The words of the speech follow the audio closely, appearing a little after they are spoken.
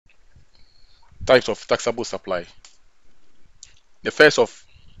Types of taxable supply. The first of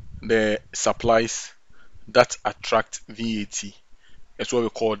the supplies that attract VAT is what we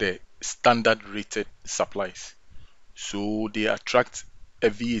call the standard rated supplies. So they attract a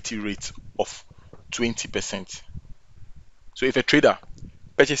VAT rate of 20%. So if a trader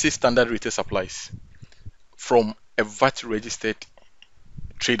purchases standard rated supplies from a VAT registered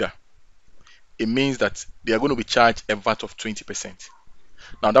trader, it means that they are going to be charged a VAT of 20%.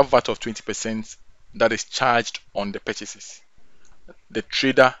 Now that VAT of 20% that is charged on the purchases, the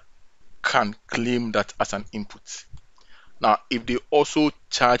trader can claim that as an input. Now if they also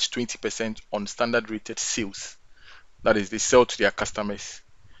charge 20% on standard rated sales, that is they sell to their customers,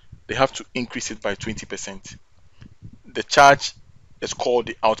 they have to increase it by 20%. The charge is called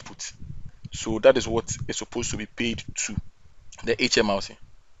the output. So that is what is supposed to be paid to the HMRC.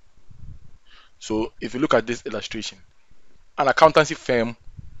 So if you look at this illustration, an accountancy firm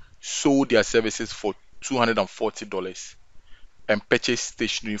sold their services for $240 and purchased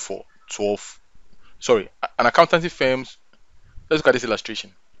stationery for 12. Sorry, an accountancy firm. Let's look at this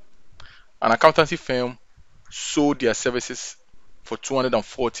illustration. An accountancy firm sold their services for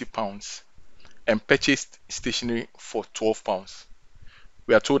 £240 and purchased stationery for £12.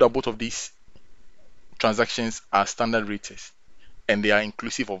 We are told that both of these transactions are standard rates and they are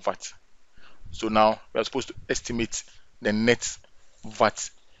inclusive of VAT. So now we are supposed to estimate the net VAT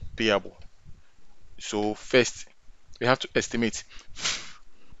payable. So first we have to estimate.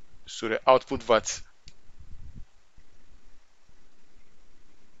 So the output VAT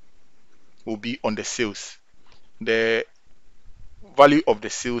will be on the sales. The value of the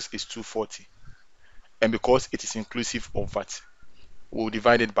sales is 240, and because it is inclusive of VAT, we'll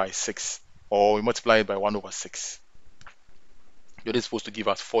divide it by 6, or we multiply it by 1/6. That is supposed to give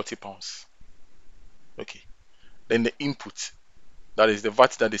us £40. Okay. Then the input, that is the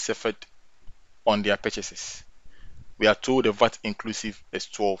VAT that is suffered on their purchases. We are told the VAT inclusive is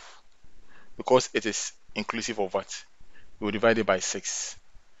 12. Because it is inclusive of VAT, we will divide it by 6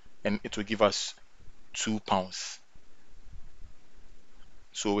 and it will give us £2.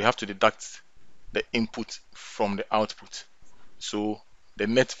 So we have to deduct the input from the output. So the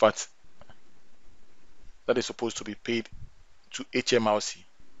net VAT that is supposed to be paid to HMRC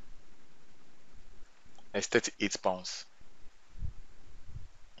is £38.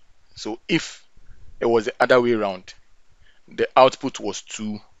 So if it was the other way around, the output was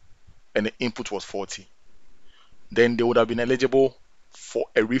 2 and the input was 40, then they would have been eligible for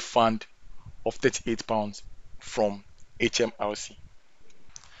a refund of £38 from HMRC.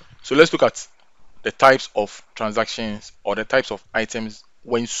 So let's look at the types of transactions or the types of items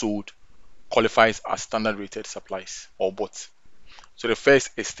when sold qualifies as standard rated supplies or bought. So the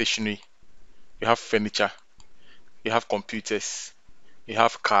first is stationery. You have furniture, you have computers, you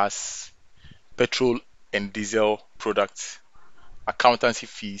have cars, petrol and diesel products, accountancy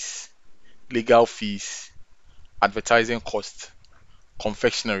fees, legal fees, advertising costs,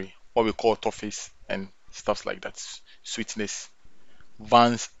 confectionery, what we call toffees and stuff like that, sweetness,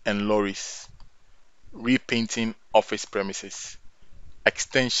 vans and lorries, repainting office premises,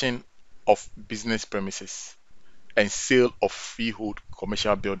 extension of business premises, and sale of freehold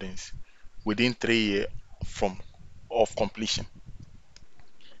commercial buildings within 3 years from of completion.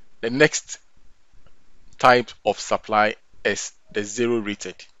 The next type of supply is the zero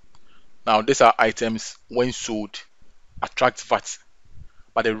rated. Now these are items when sold attract VAT,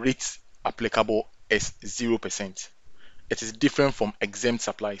 but the rate applicable is 0%. It is different from exempt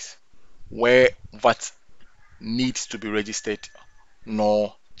supplies where VAT needs to be registered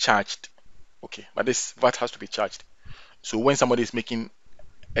nor charged. Okay, but this VAT has to be charged. So when somebody is making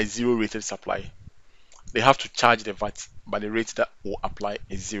a zero rated supply, they have to charge the VAT, but the rate that will apply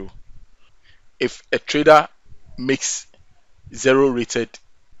is 0. If a trader makes zero rated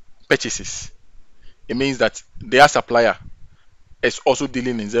purchases, it means that their supplier is also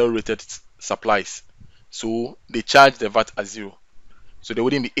dealing in zero rated supplies. So they charge the VAT as 0. So there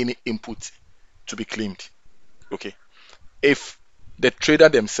wouldn't be any input to be claimed. Okay. If the trader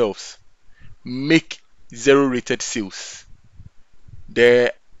themselves make zero rated sales,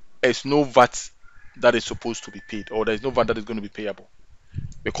 there is no VAT that is supposed to be paid, or there is no VAT that is going to be payable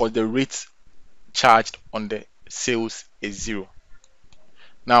because the rate charged on the sales is 0.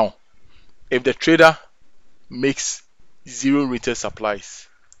 Now, if the trader makes zero rated supplies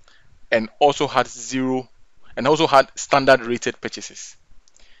and also had standard rated purchases,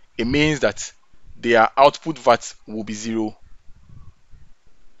 it means that their output VAT will be 0.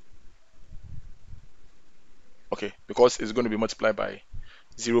 Okay, because it's going to be multiplied by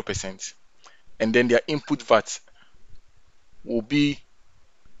 0%. And then their input VAT will be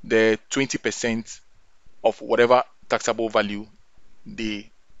the 20% of whatever taxable value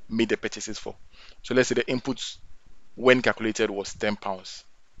they made the purchases for. So let's say the inputs when calculated was £10,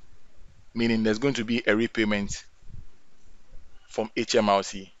 meaning there's going to be a repayment from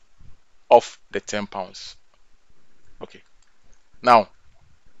HMRC of the £10. Okay. Now,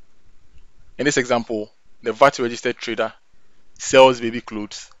 in this example, the VAT registered trader sells baby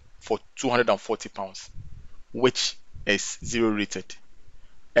clothes for £240, which is zero rated,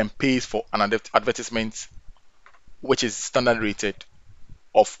 and pays for an advertisement which is standard rated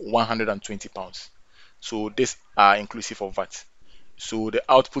of £120. So these are inclusive of VAT. So the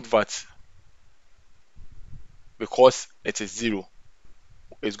output VAT, because it is zero,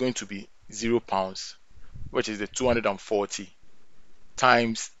 is going to be £0, which is the 240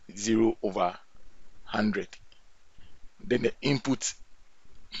 times 0 over 100. Then the input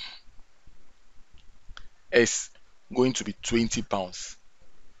is going to be £20,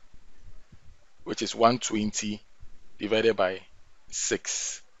 which is 120 divided by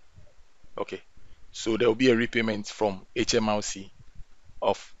 6. Okay, so there will be a repayment from HMRC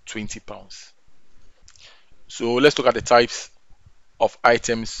of £20. So let's look at the types of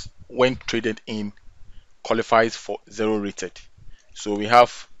items when traded in qualifies for zero rated. So we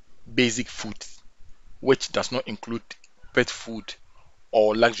have basic food, which does not include pet food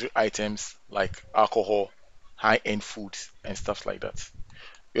or luxury items like alcohol, high-end foods, and stuff like that.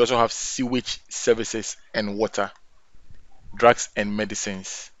 We also have sewage services and water, drugs and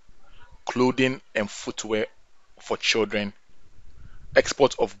medicines, clothing and footwear for children,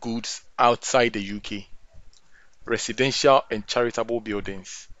 export of goods outside the UK, residential and charitable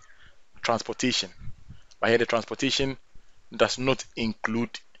buildings, transportation. But here the transportation does not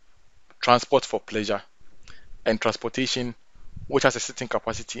include transport for pleasure and transportation which has a certain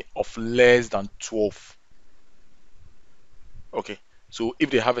capacity of less than 12. Okay, so if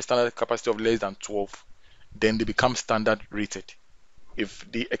they have a standard capacity of less than 12, then they become standard rated. If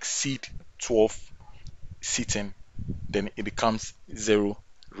they exceed 12 seating, then it becomes zero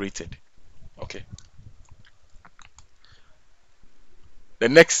rated. Okay, the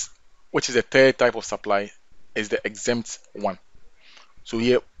next, which is the third type of supply, is the exempt one. So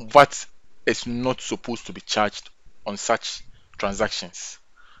here VAT is not supposed to be charged on such transactions.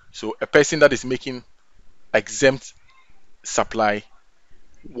 So a person that is making exempt supply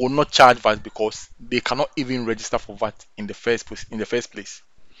will not charge VAT because they cannot even register for VAT in the first place.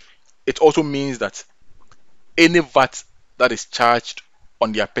 It also means that any VAT that is charged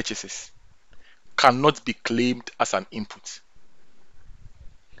on their purchases cannot be claimed as an input.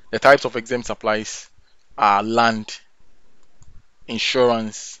 The types of exempt supplies are land,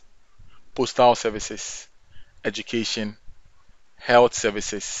 insurance, postal services, education, health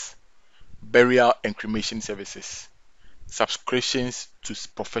services, burial and cremation services, subscriptions to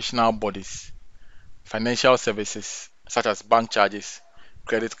professional bodies, financial services such as bank charges,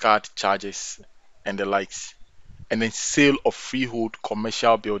 credit card charges, and the likes, and then sale of freehold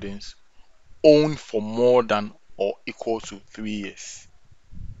commercial buildings owned for more than or equal to 3 years.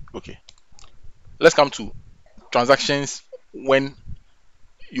 Okay, let's come to transactions when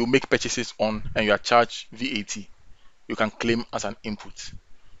you make purchases on and you are charged VAT. You can claim as an input.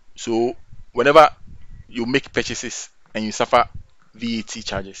 So whenever you make purchases and you suffer VAT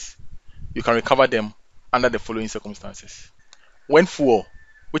charges, you can recover them under the following circumstances. When fuel,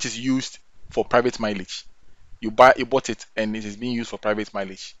 which is used for private mileage, you bought it and it is being used for private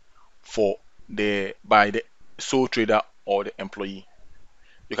mileage by the sole trader or the employee,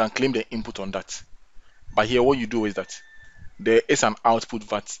 you can claim the input on that. But here what you do is that there is an output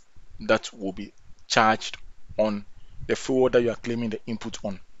VAT that will be charged on the fuel that you are claiming the input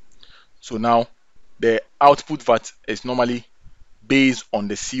on. So now the output VAT is normally based on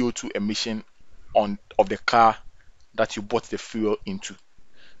the CO2 emission of the car that you bought the fuel into.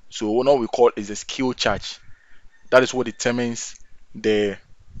 So what we call is a skill charge. That is what determines the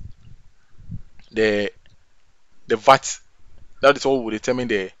the VAT. That is what will determine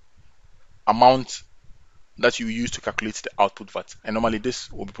the amount that you use to calculate the output VAT. And normally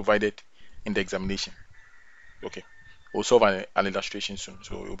this will be provided in the examination. Okay, we'll solve an illustration soon,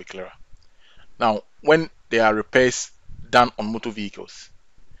 so it will be clearer. Now, when there are repairs done on motor vehicles,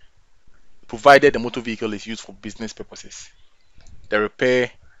 provided the motor vehicle is used for business purposes, the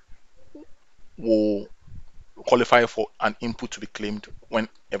repair will qualify for an input to be claimed when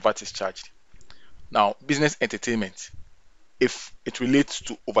a VAT is charged. Now, business entertainment, if it relates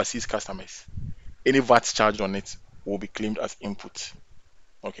to overseas customers, any VAT charged on it will be claimed as input.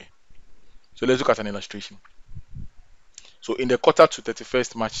 Okay, so let's look at an illustration. So in the quarter to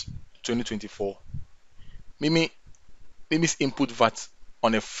 31st March 2024, Mimi's input VAT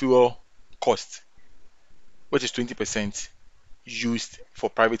on a fuel cost, which is 20% used for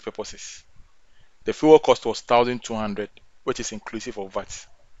private purposes. The fuel cost was 1,200, which is inclusive of VAT.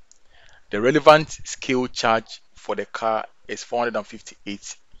 The relevant scale charge for the car is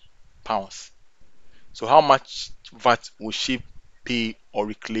 £458. So how much VAT will she pay or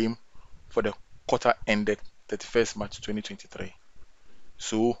reclaim for the quarter ended 31st March 2023?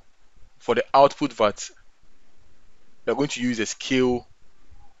 So for the output VAT, we are going to use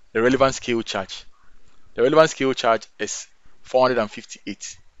the relevant scale charge. The relevant scale charge is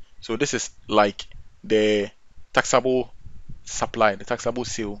 458. So this is like the taxable supply, the taxable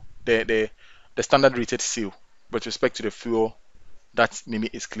sale, the standard rated sale with respect to the fuel that Mimi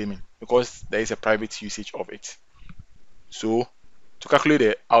is claiming, because there is a private usage of it. So to calculate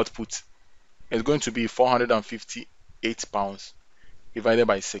the output, it's going to be £458 divided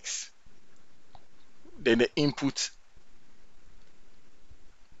by 6. Then the input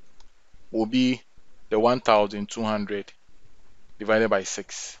will be the 1,200 divided by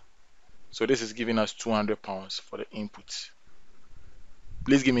 6. So this is giving us £200 for the input.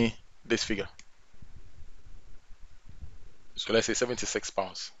 Please give me this figure. So let's say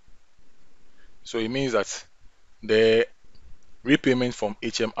 £76. So it means that the repayment from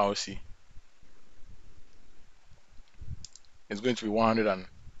HMRC is going to be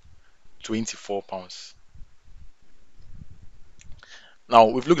 £124. Now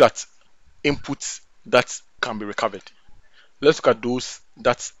we've looked at inputs that can be recovered. Let's look at those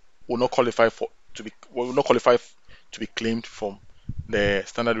that will not qualify to be claimed from the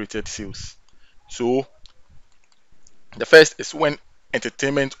standard rated sales. So the first is when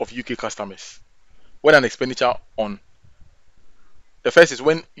entertainment of UK customers. When an expenditure on the first is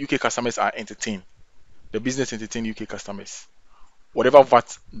when UK customers are entertained. The business entertain UK customers. Whatever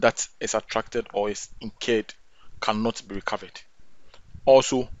VAT that is attracted or is incurred cannot be recovered.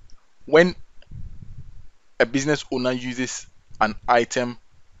 Also, when a business owner uses an item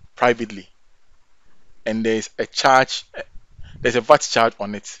privately and there's a VAT charge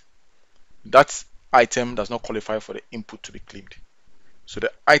on it, that item does not qualify for the input to be claimed. So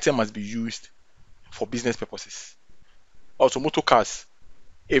the item must be used for business purposes. Also, motor cars.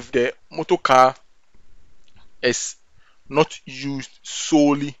 If the motor car is not used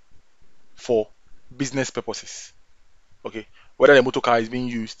solely for business purposes, okay, whether the motor car is being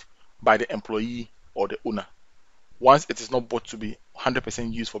used by the employee or the owner, once it is not bought to be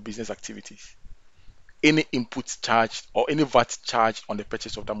 100% used for business activities, any input charged or any VAT charged on the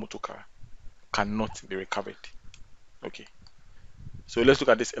purchase of that motor car cannot be recovered. Okay, so let's look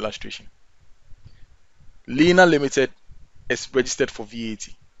at this illustration. Lena Limited is registered for VAT.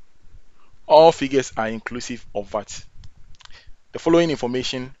 All figures are inclusive of VAT. The following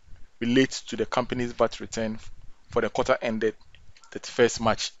information relates to the company's VAT return for the quarter ended 31st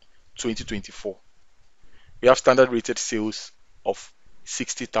March 2024. We have standard rated sales of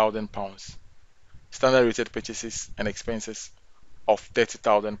 £60,000, standard rated purchases and expenses of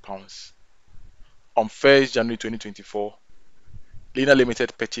 £30,000. On 1st January 2024, Lena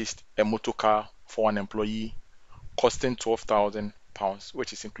Limited purchased a motor car for an employee costing £12,000,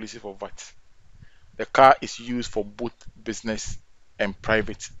 which is inclusive of VAT. The car is used for both business and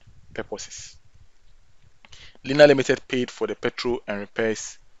private purposes. Lena Limited paid for the petrol and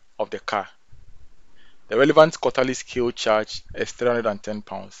repairs of the car. The relevant quarterly scale charge is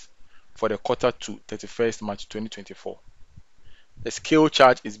 £310 for the quarter to 31st March 2024. The scale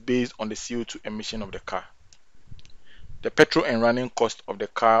charge is based on the CO2 emission of the car. The petrol and running cost of the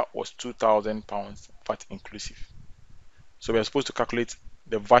car was £2,000 VAT inclusive. So we are supposed to calculate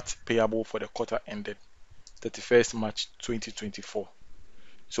the VAT payable for the quarter ended 31st March 2024.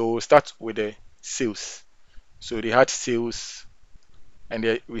 So we'll start with the sales. So they had sales,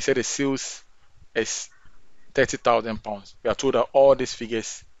 and we said the sales is £30,000. We are told that all these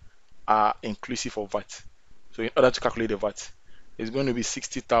figures are inclusive of VAT. So in order to calculate the VAT, it's going to be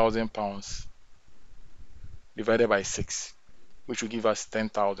 £60,000 divided by 6, which will give us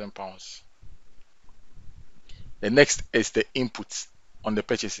 £10,000. The next is the input on the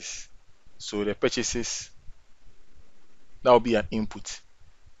purchases. So the purchases, that will be an input.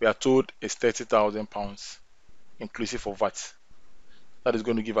 We are told it's £30,000 inclusive of VAT. That is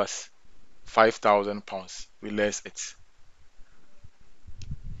going to give us £5,000. We less it.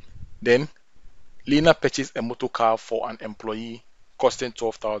 Then Lena purchased a motor car for an employee costing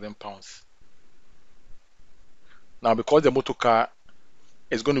 £12,000. Now, because the motor car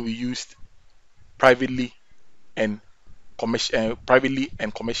is going to be used privately and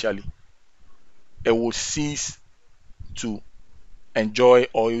commercially, it will cease to enjoy,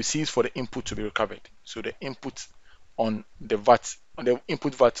 or it will cease for the input to be recovered. So the input on the VAT on the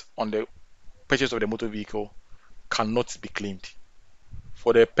input VAT on the purchase of the motor vehicle cannot be claimed.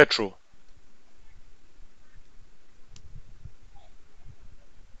 For the petrol,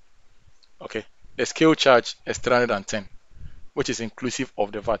 okay, the scale charge is 310, which is inclusive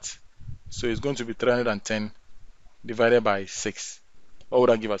of the VAT. So it's going to be 310 divided by 6. What would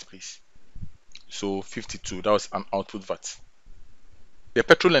that give us, please? So 52. That was an output VAT. The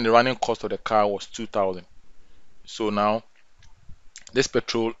petrol and the running cost of the car was 2,000. So now this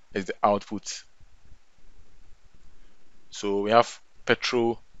petrol is the output. So we have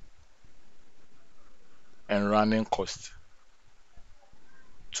petrol and running cost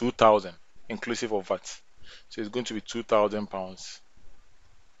 2,000 inclusive of VAT. So it's going to be £2,000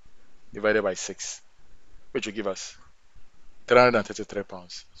 divided by 6, which will give us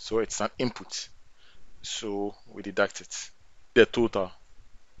 £333. So it's an input. So we deduct it. The total.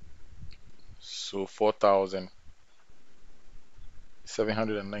 So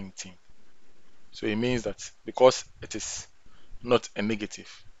 4,719. So it means that because it is not a negative,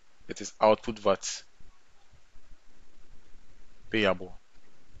 it is output VAT payable.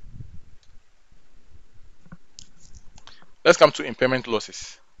 Let's come to impairment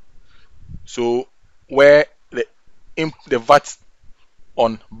losses. So where the VAT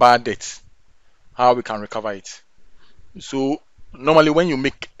on bad debt, how we can recover it. So normally when you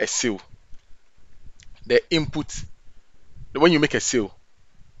make a sale, the input, when you make a sale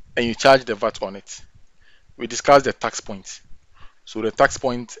and you charge the VAT on it, we discuss the tax point. So the tax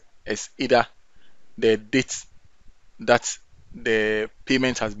point is either the date that the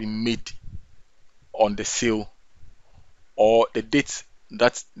payment has been made on the sale, or the date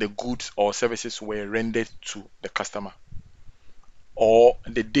that the goods or services were rendered to the customer, or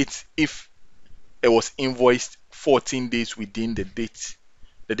the date if it was invoiced 14 days within the date,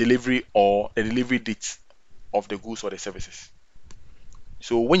 the delivery or the delivery date of the goods or the services.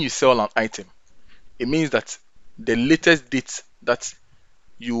 So when you sell an item, it means that the latest date that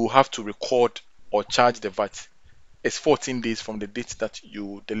you have to record or charge the VAT is 14 days from the date that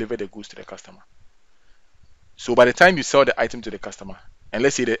you deliver the goods to the customer. So by the time you sell the item to the customer, and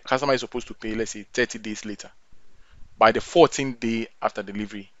let's say the customer is supposed to pay, let's say 30 days later, by the 14th day after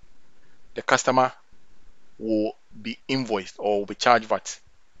delivery, the customer will be invoiced or will be charged VAT.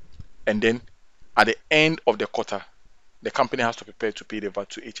 And then at the end of the quarter, the company has to prepare to pay the VAT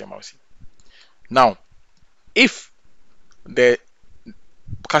to HMRC. Now, if the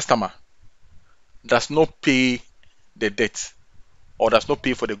customer does not pay the debt or does not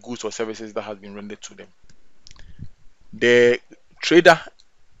pay for the goods or services that has been rendered to them, the trader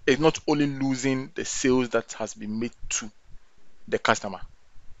is not only losing the sales that has been made to the customer,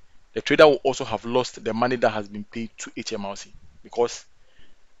 the trader will also have lost the money that has been paid to HMRC, because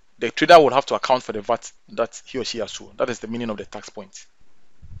the trader will have to account for the VAT that he or she has sold. That is the meaning of the tax point.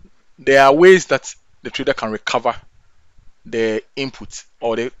 There are ways that the trader can recover the input,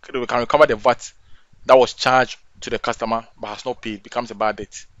 or they can recover the VAT that was charged to the customer but has not paid, becomes a bad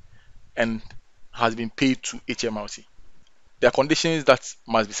debt, and has been paid to HMRC. There are conditions that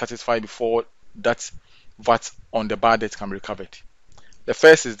must be satisfied before that VAT on the bad debt can be recovered. The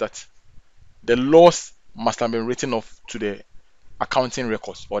first is that the loss must have been written off to the accounting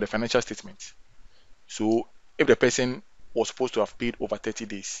records or the financial statement. So if the person was supposed to have paid over 30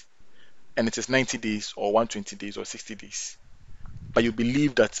 days and it is 90 days or 120 days or 60 days, but you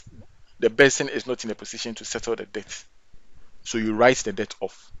believe that the person is not in a position to settle the debt, so you write the debt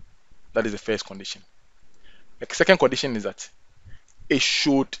off. That is the first condition. The second condition is that it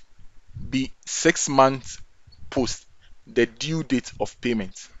should be 6 months post the due date of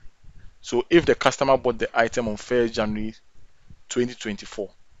payment. So if the customer bought the item on 1st January 2024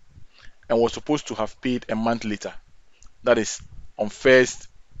 and was supposed to have paid a month later, that is on 1st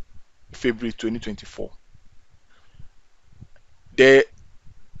February 2024, the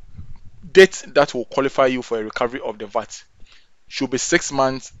date that will qualify you for a recovery of the VAT should be 6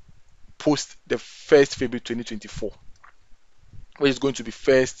 months post the 1st February 2024, which is going to be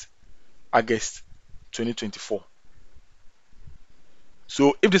 1st August 2024.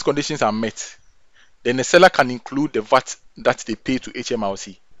 So if these conditions are met, then the seller can include the VAT that they pay to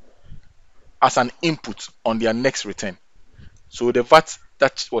HMRC as an input on their next return. So the VAT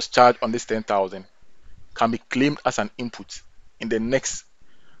that was charged on this 10,000 can be claimed as an input in the next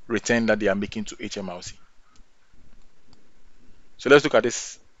return that they are making to HMRC. So let's look at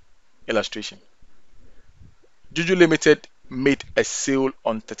this illustration. Juju Limited made a sale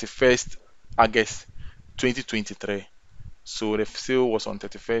on 31st August 2023. So the sale was on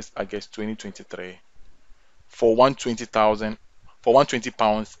 31st August 2023 for 120,000, for 120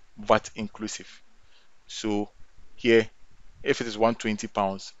 pounds VAT inclusive. So here If it is 120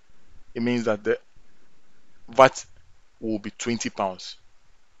 pounds, it means that the VAT will be 20 pounds.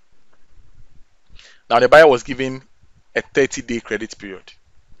 Now the buyer was given a 30-day credit period.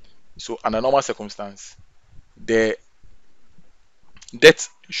 So under normal circumstance, the debt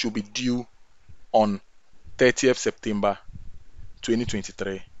should be due on 30th September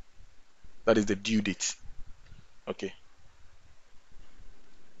 2023. That is the due date. Okay.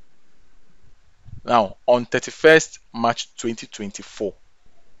 Now on 31st March 2024,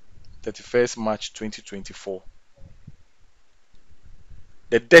 31st March 2024,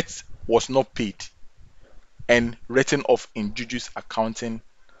 the debt was not paid and written off in Juju's accounting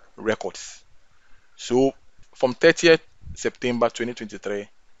records. So from 30th September 2023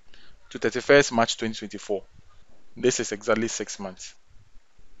 to 31st March 2024, this is exactly 6 months.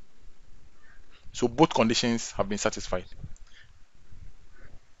 So both conditions have been satisfied.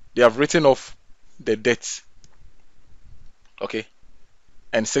 They have written off the debt, okay,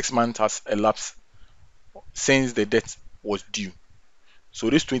 and 6 months has elapsed since the debt was due. So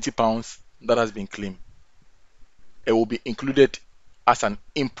this 20 pounds that has been claimed, it will be included as an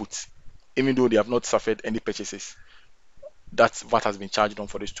input, even though they have not suffered any purchases. That VAT has been charged on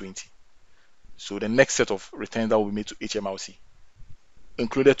for this 20. So the next set of returns that will be made to HMRC,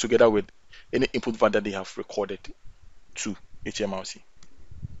 included together with any input VAT that they have recorded to HMRC.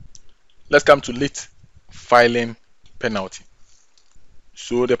 Let's come to late filing penalty.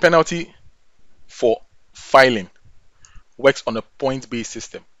 So the penalty for filing works on a point-based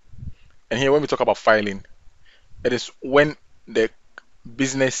system. And here when we talk about filing, it is when the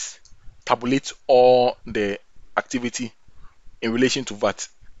business tabulates all the activity in relation to VAT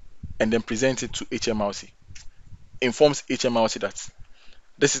and then presents it to HMRC. Informs HMRC that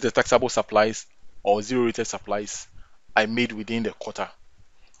this is the taxable supplies or zero-rated supplies I made within the quarter.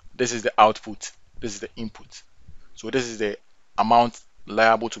 This is the output. This is the input. So this is the amount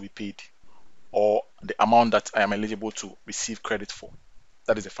liable to be paid, or the amount that I am eligible to receive credit for.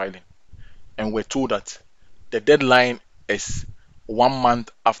 That is the filing. And we're told that the deadline is 1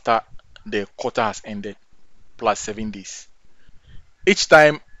 month after the quarter has ended, plus 7 days. Each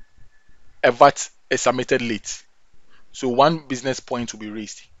time a VAT is submitted late, so 1 business point will be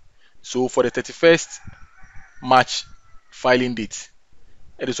raised. So for the 31st March filing date,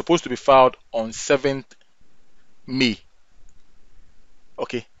 it is supposed to be filed on 7th May.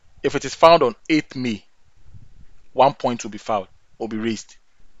 Okay. If it is filed on 8th May, 1 point will be filed, will be raised.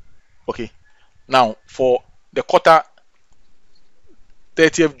 Okay. Now for the quarter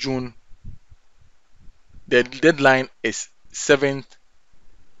 30th June, the deadline is 7th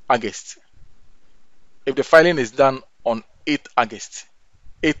August. If the filing is done on 8th August,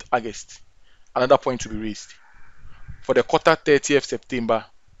 another point will be raised. For the quarter 30th September,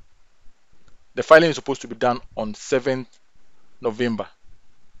 the filing is supposed to be done on 7th November.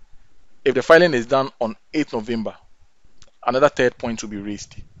 If the filing is done on 8th November, another third point will be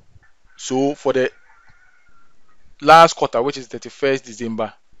raised. So for the last quarter, which is 31st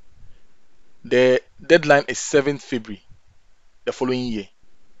December, the deadline is 7th February the following year.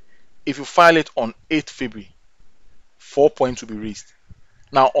 If you file it on 8th February, 4 points will be raised.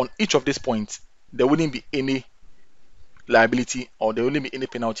 Now on each of these points, there wouldn't be any liability or there wouldn't be any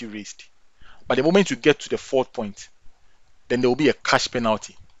penalty raised. But the moment you get to the 4th point, then there will be a cash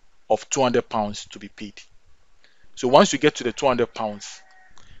penalty of £200 to be paid. So once you get to the £200,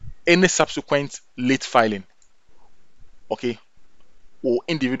 any subsequent late filing, okay, will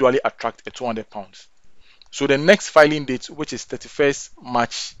individually attract a £200. So the next filing date, which is 31st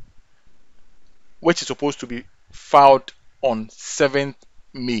March, which is supposed to be filed on 7th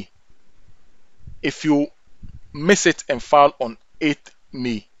May, if you miss it and file on 8th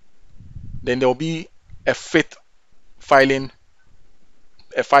May, then there will be a fifth filing,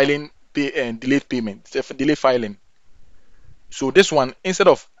 delayed payment, delayed filing. So this one, instead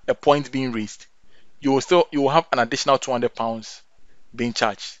of a point being raised, you will have an additional £200 being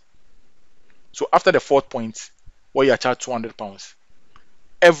charged. So after the 4th point, where you are charged £200,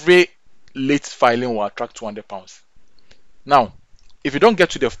 every late filing will attract £200. Now, if you don't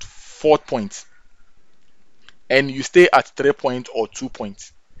get to the 4th point and you stay at 3 points or 2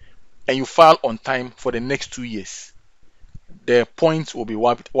 points and you file on time for the next 2 years, the points will be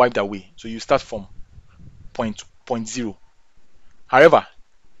wiped away. So you start from point 0. However,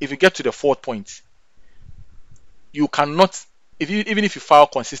 if you get to the 4th point, you cannot, even if you file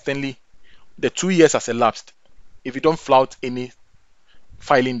consistently, the 2 years has elapsed. If you don't flout any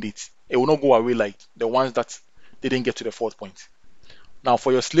filing date, it will not go away like the ones that didn't get to the 4th point. Now,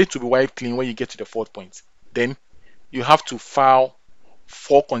 for your slate to be wiped clean when you get to the 4th point, then you have to file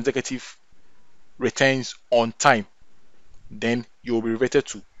 4 consecutive returns on time then you will be reverted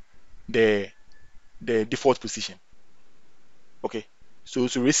to the default position. Okay, so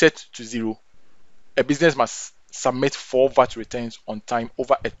to reset to 0, a business must submit 4 VAT returns on time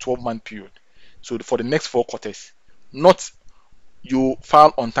over a 12-month period. So for the next 4 quarters, not you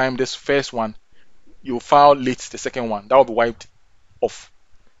file on time this first one, you file late the second one, that will be wiped off.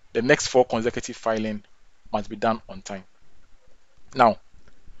 The next 4 consecutive filing must be done on time. Now,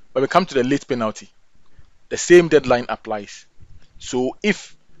 when we come to the late penalty, the same deadline applies. So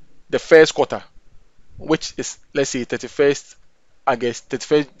if the first quarter, which is, let's say, 31st August,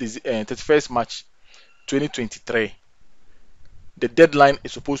 31st March 2023, the deadline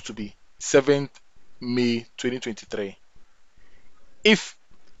is supposed to be 7th May 2023. If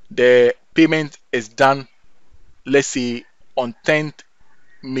the payment is done, let's say, on 10th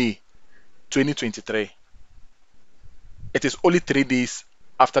May 2023, it is only 3 days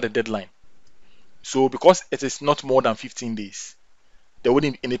after the deadline. So because it is not more than 15 days, there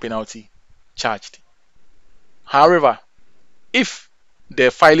wouldn't be any penalty charged. However, if the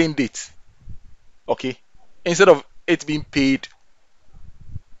filing date, okay, instead of it being paid,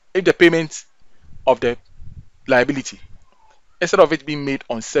 if the payment of the liability, instead of it being made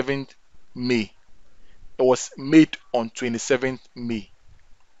on 7th May, it was made on 27th May.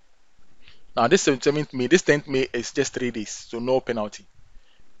 Now this 27th May, this 10th May is just 3 days, so no penalty.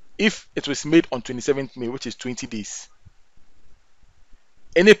 If it was made on 27th May, which is 20 days,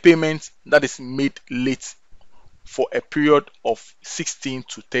 any payment that is made late for a period of 16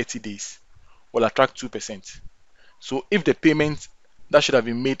 to 30 days will attract 2%. So if the payment that should have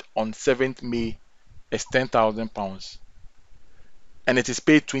been made on 7th May is £10,000 and it is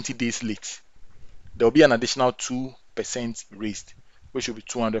paid 20 days late, there will be an additional 2% raised, which will be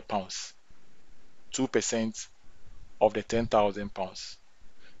 £200. 2% of the £10,000.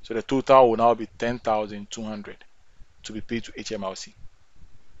 So the total will now be 10,200 to be paid to HMRC.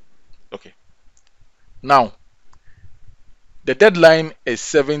 Okay. Now, the deadline is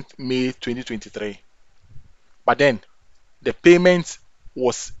 7th May 2023, but then the payment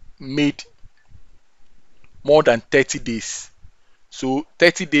was made more than 30 days. So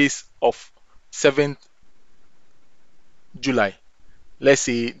 30 days of 7th July. Let's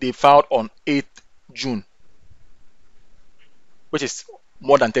say they filed on 8th June, which is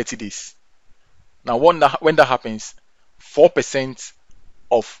more than 30 days. Now, when that happens, 4%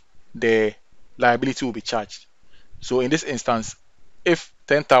 of the liability will be charged. So in this instance, if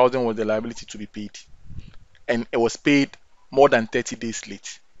 10,000 was the liability to be paid and it was paid more than 30 days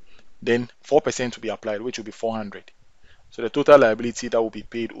late, then 4% will be applied, which will be 400. So the total liability that will be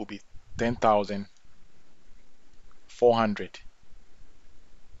paid will be 10,400.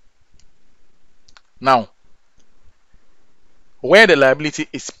 Now, where the liability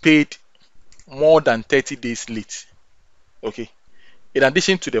is paid more than 30 days late, okay, in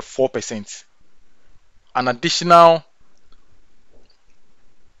addition to the 4%, an additional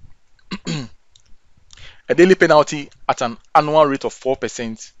a daily penalty at an annual rate of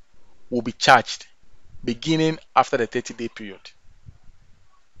 4% will be charged beginning after the 30-day period.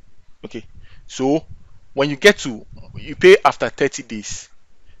 Okay, so when you pay after 30 days,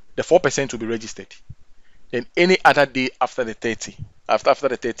 the 4% will be registered. Then any other day after the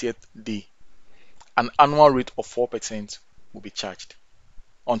 30th day, an annual rate of 4% will be charged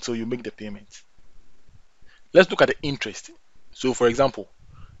until you make the payment. Let's look at the interest. So for example,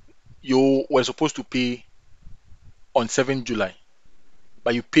 you were supposed to pay on 7th July,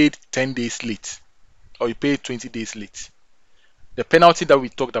 but you paid 10 days late, or you paid 20 days late. The penalty that we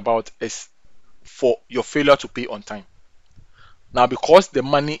talked about is for your failure to pay on time. Now, because the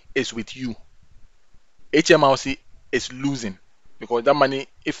money is with you, HMRC is losing, because that money,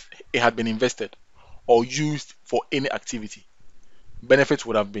 if it had been invested or used for any activity, benefits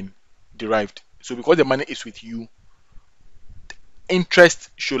would have been derived. So because the money is with you, interest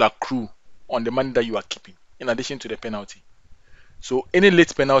should accrue on the money that you are keeping in addition to the penalty. So any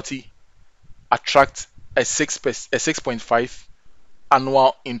late penalty attracts a 6.5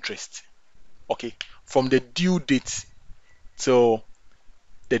 annual interest, okay, from the due date till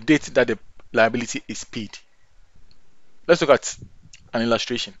the date that the liability is paid. Let's look at an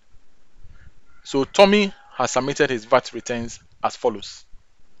illustration. So Tommy has submitted his VAT returns as follows.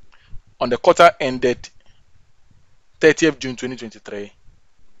 On the quarter ended 30th June 2023,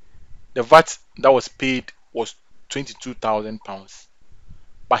 the VAT that was paid was £22,000,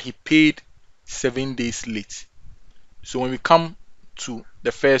 but he paid 7 days late. So when we come to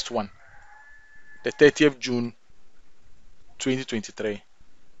the first one, the 30th June 2023,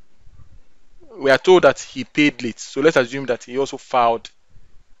 we are told that he paid late. So let's assume that he also filed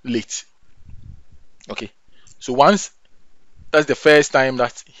late. Okay, so once That's the first time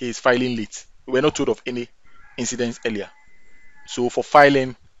that he is filing late. We were not told of any incidents earlier. So for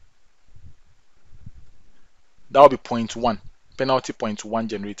filing, that will be point one, penalty point one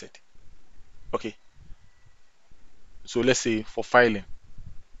generated. Okay, so let's say for filing,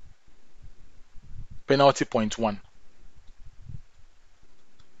 penalty point one.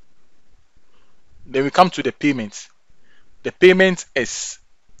 Then we come to the payment. The payment is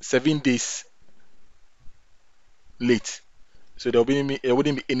 7 days late. So there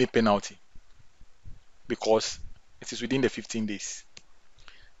wouldn't be any penalty because it is within the 15 days.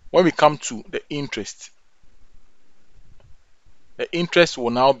 When we come to the interest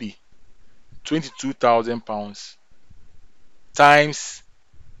will now be £22,000 times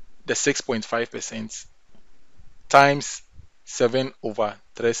the 6.5% times 7 over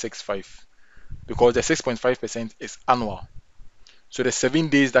 365 because the 6.5% is annual. So the 7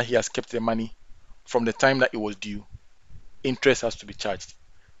 days that he has kept the money from the time that it was due, interest has to be charged.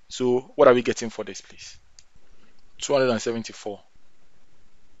 So what are we getting for this, please? 274.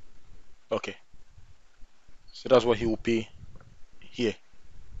 Okay. So that's what he will pay here.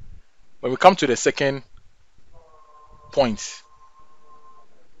 When we come to the second point,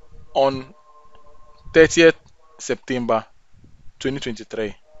 on 30th September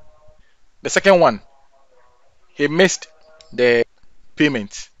 2023, the second one, he missed the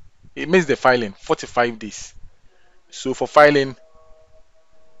payment. He missed the filing 45 days. So for filing,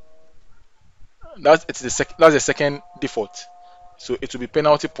 that's the second default. So it will be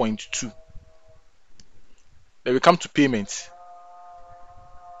penalty point two. Then we come to payment.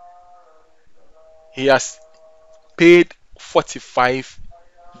 He has paid 45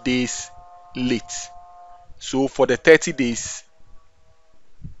 days late. So for the 30 days,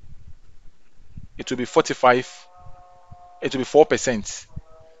 it will be 45, it will be 4%.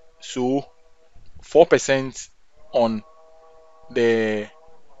 So 4% on the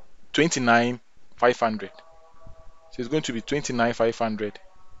 29,500. So it's going to be 29,500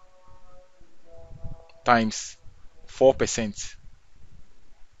 times 4%.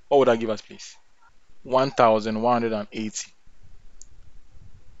 What would that give us, please? 1,180.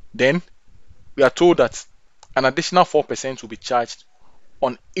 Then we are told that an additional 4% will be charged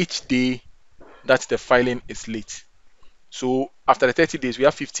on each day that the filing is late. So after the 30 days, we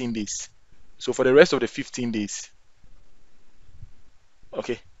have 15 days. So for the rest of the 15 days,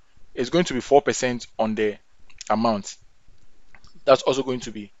 okay, it's going to be 4% on the amount. That's also going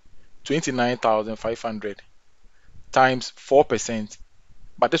to be 29,500 times 4%,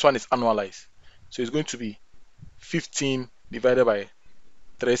 but this one is annualized. So it's going to be 15 divided by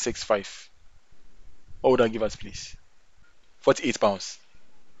 365. What would that give us, please? £48.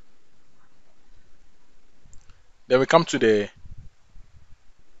 Then we come to the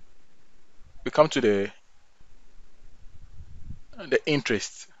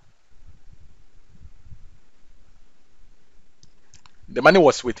interest. The money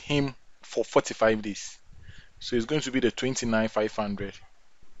was with him for 45 days. So it's going to be the 29,500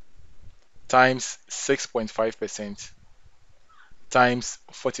 times 6.5% times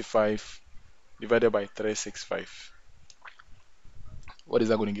 45 divided by 365. What is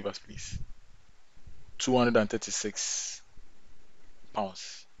that going to give us, please? £236.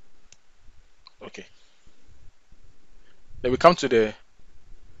 Okay. Then we come to the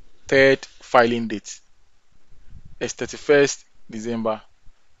third filing date. It's 31st December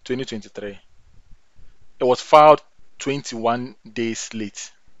 2023. It was filed 21 days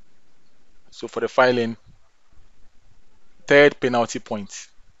late. So for the filing, third penalty point,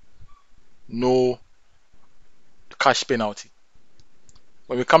 no cash penalty.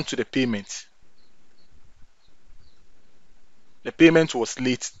 When we come to the payment was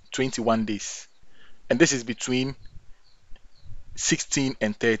late 21 days, and this is between 16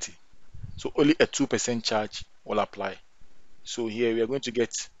 and 30. So only a 2% charge will apply. So here we are going to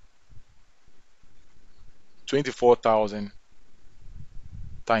get 24,000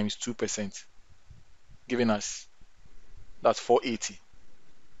 times 2%, giving us that's 480.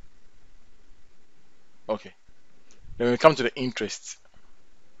 Okay. Then when we come to the interest,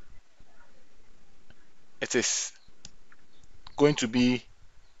 it is going to be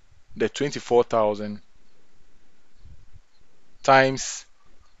the 24,000 times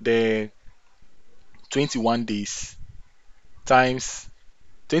the 21 days times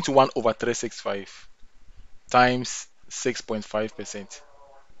 21 over 365 times 6.5%,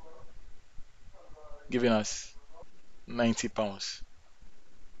 giving us £90.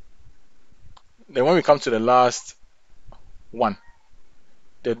 Then when we come to the last one,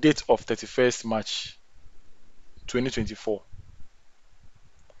 the date of 31st March 2024,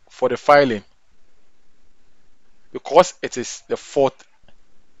 for the filing, because it is the fourth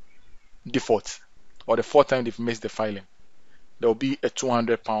default or the fourth time they've missed the filing, there will be a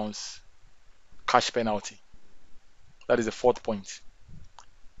 £200 cash penalty. That is the fourth point.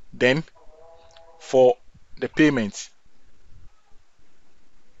 Then for the payment,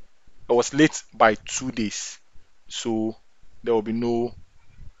 it was late by 2 days, so there will be no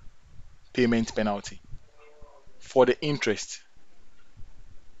payment penalty. For the interest,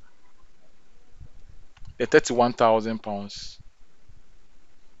 the £31,000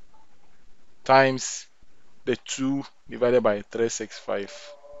 times the 2 divided by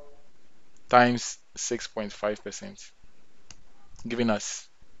 365 times 6.5%, giving us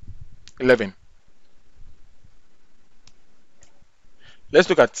 11. Let's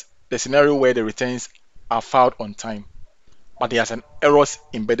look at the scenario where the returns are filed on time, but there's an errors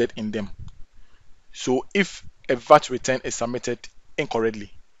embedded in them. So if a VAT return is submitted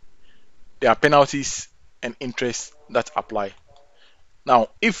incorrectly, there are penalties and interest that apply. Now,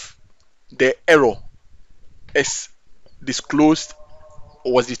 if the error is disclosed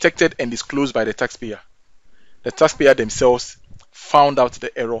or was detected and disclosed by the taxpayer themselves found out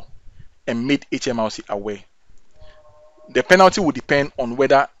the error and made HMRC aware, the penalty will depend on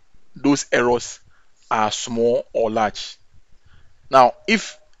whether those errors are small or large. Now,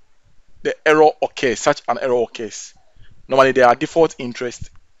 if the error occurs, such an error occurs, normally there are default interest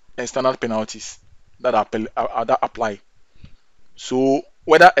and standard penalties that that apply. So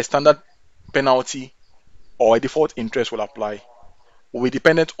whether a standard penalty or a default interest will apply will be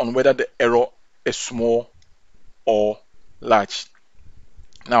dependent on whether the error is small or large.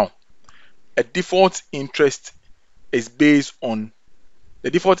 Now, a default interest is based on the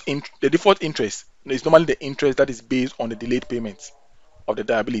default interest is normally the interest that is based on the delayed payment of the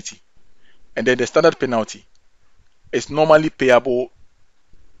liability, and then the standard penalty is normally payable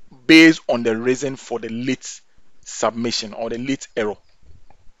based on the reason for the late submission or the late error.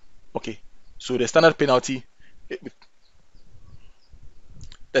 Okay, so the standard penalty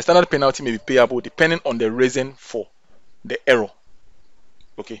may be payable depending on the reason for the error.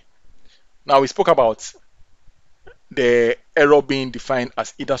 Okay, now we spoke about the error being defined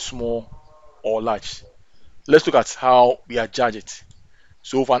as either small or large. Let's look at how we adjudge it.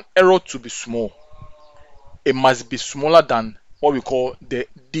 So for an error to be small, it must be smaller than what we call the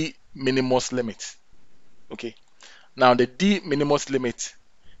de minimis limit. Okay, now the de minimis limit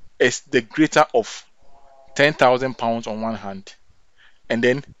is the greater of £10,000 on one hand, and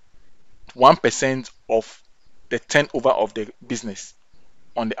then 1% of the turnover of the business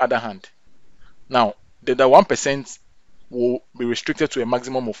on the other hand. Now, the 1% will be restricted to a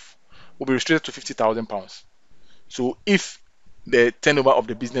maximum of will be restricted to £50,000. So if the turnover of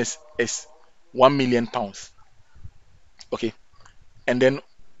the business is £1 million, okay, and then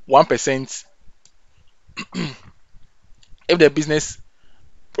 1%, if the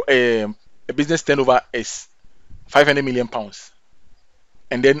a business turnover is £500 million,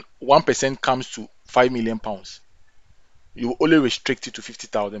 and then 1% comes to £5 million, you will only restrict it to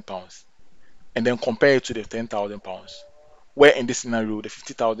 £50,000 and then compare it to the £10,000, where in this scenario the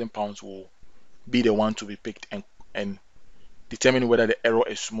 £50,000 will be the one to be picked and determine whether the error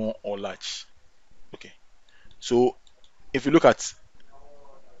is small or large. Okay, so if you look at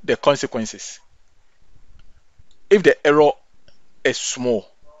the consequences, if the error is small,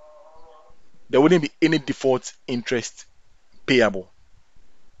 there wouldn't be any default interest payable.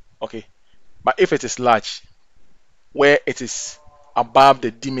 Okay, but if it is large, where it is above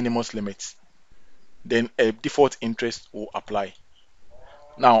the de minimis limit, then a default interest will apply.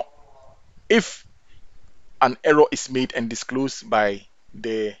 Now, if an error is made and disclosed by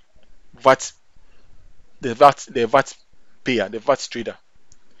the VAT, the VAT payer, the VAT trader,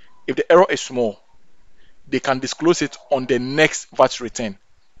 if the error is small, they can disclose it on the next VAT return,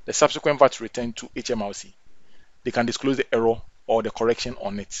 the subsequent VAT return to HMRC. They can disclose the error or the correction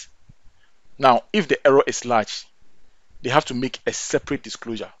on it. Now, if the error is large, they have to make a separate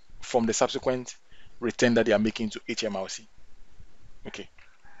disclosure from the subsequent return that they are making to HMRC. Okay.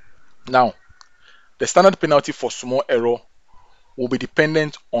 Now, the standard penalty for small error will be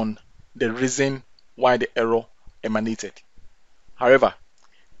dependent on the reason why the error emanated. However,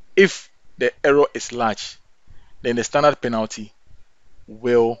 if the error is large, then the standard penalty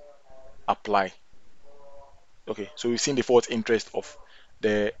will apply. Okay, so we've seen the default interest of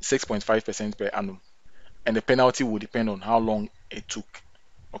the 6.5% per annum, and the penalty will depend on how long it took.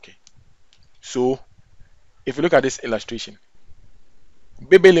 Okay, so if you look at this illustration,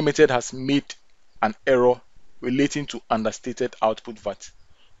 BB Limited has made an error relating to understated output VAT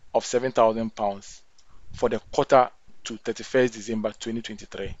of £7,000 for the quarter to 31st December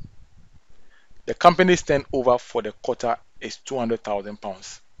 2023. The company's turnover for the quarter is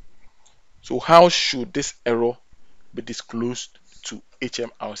 £200,000. So how should this error be disclosed to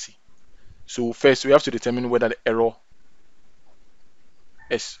HMRC? So first we have to determine whether the error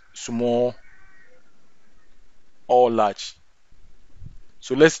is small or large.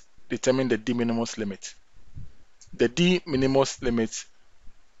 So let's determine the de minimis limit. The de minimis limit,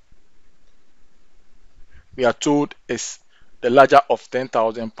 we are told, is the larger of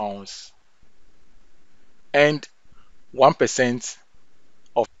 £10,000 and 1%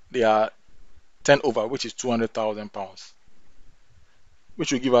 of their turnover, which is £200,000,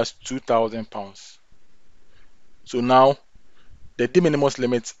 which will give us £2,000. So now the de minimis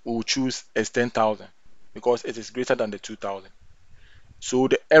limit we will choose is 10,000 because it is greater than the 2,000. So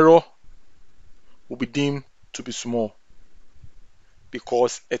the error will be deemed to be small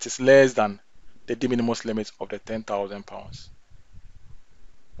because it is less than the de minimis limit of the £10,000.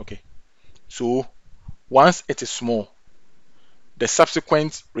 Okay, so once it is small, the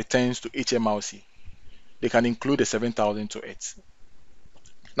subsequent returns to HMRC, they can include the 7,000 to it.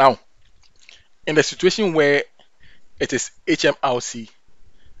 Now, in the situation where it is HMRC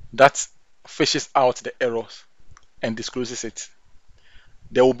that fishes out the errors and discloses it,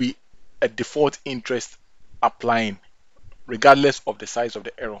 there will be a default interest applying regardless of the size of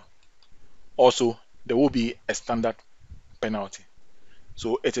the error. Also, there will be a standard penalty.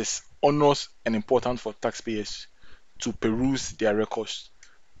 So it is onerous and important for taxpayers to peruse their records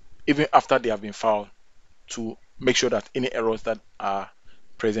even after they have been filed to make sure that any errors that are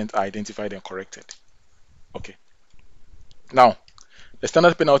present are identified and corrected. Okay. Now, the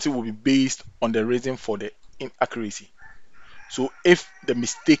standard penalty will be based on the reason for the inaccuracy. So if the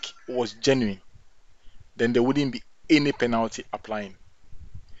mistake was genuine, then there wouldn't be any penalty applying.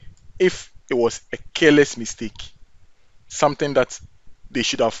 If it was a careless mistake, something that they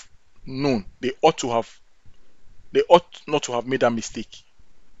should have known, they ought not to have made that mistake,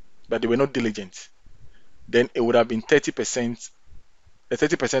 but they were not diligent, then it would have been 30%. The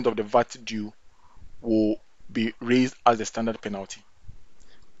 30% of the VAT due will be raised as the standard penalty.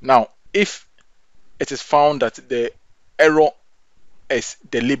 Now, if it is found that the error is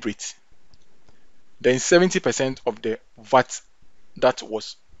deliberate, then 70% of the VAT that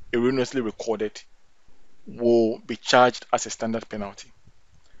was erroneously recorded will be charged as a standard penalty.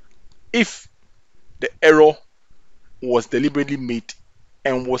 If the error was deliberately made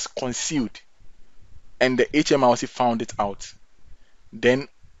and was concealed and the HMRC found it out, then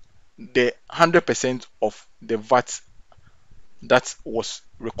the 100% of the VAT that was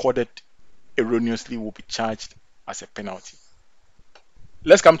recorded erroneously will be charged as a penalty.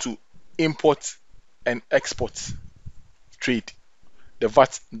 Let's come to import and export trade, the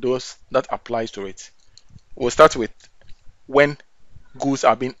VAT those that applies to it. We'll start with when goods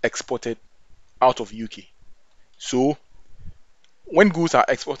are being exported out of UK. So when goods are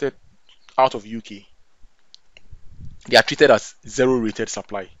exported out of UK, they are treated as zero rated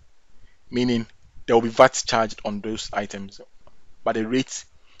supply, meaning there will be VAT charged on those items, but the rate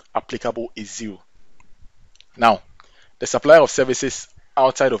applicable is zero. Now, the supply of services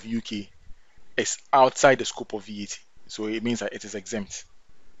outside of UK is outside the scope of VAT, so it means that it is exempt.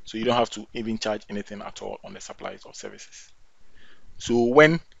 So you don't have to even charge anything at all on the supplies of services. So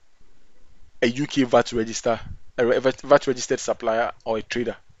when a UK VAT registered supplier or a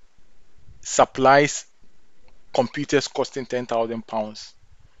trader supplies computers costing £10,000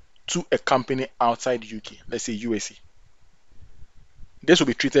 to a company outside UK, let's say USA, this will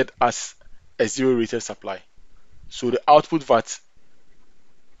be treated as a zero rated supply. So the output VAT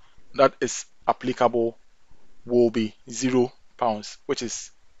that is applicable will be £0, which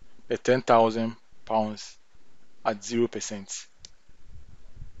is the £10,000 at 0%.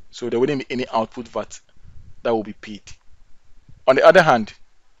 So there wouldn't be any output VAT that will be paid. On the other hand,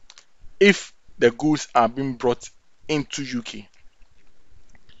 if the goods are being brought into UK,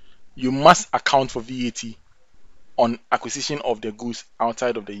 you must account for VAT on acquisition of the goods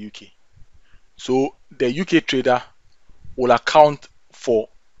outside of the UK. So the UK trader will account for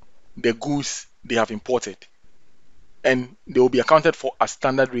the goods they have imported and they will be accounted for as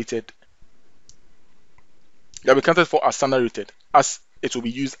standard rated. They'll be accounted for as standard rated as it will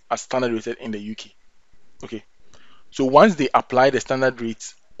be used as standard rated in the UK. Okay. So once they apply the standard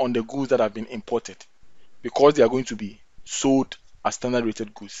rates on the goods that have been imported, because they are going to be sold as standard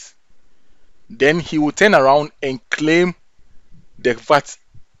rated goods, then he will turn around and claim the VAT,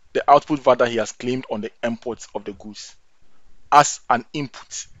 the output VAT that he has claimed on the imports of the goods as an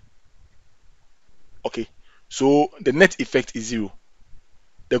input. Okay, so the net effect is zero.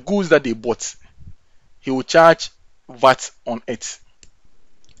 The goods that they bought, he will charge VAT on it,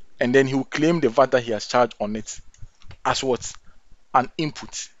 and then he will claim the VAT that he has charged on it as what? An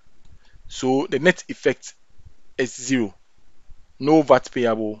input. So the net effect is zero. No VAT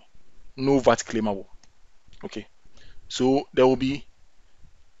payable, no VAT claimable. Okay. So there will be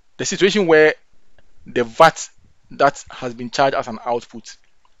the situation where the VAT that has been charged as an output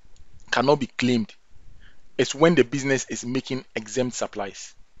cannot be claimed. It's when the business is making exempt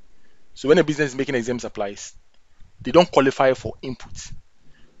supplies. So when a business is making exempt supplies, they don't qualify for input.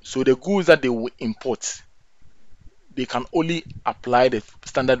 So the goods that they will import, they can only apply the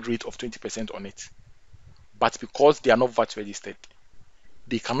standard rate of 20% on it. But because they are not VAT registered,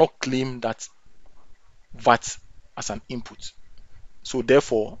 they cannot claim that VAT as an input. So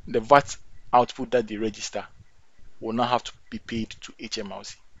therefore, the VAT output that they register will not have to be paid to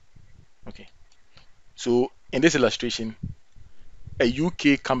HMRC. Okay. So in this illustration, a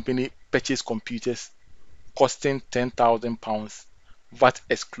UK company purchased computers costing £10,000 VAT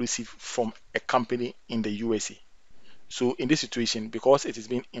exclusive from a company in the USA. So in this situation, because it is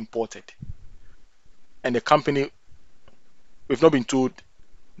being imported and the company, we've not been told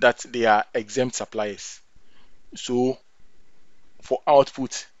that they are exempt suppliers. So for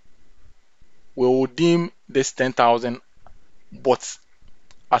output, we will deem this 10,000 bought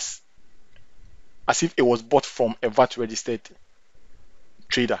as if it was bought from a VAT registered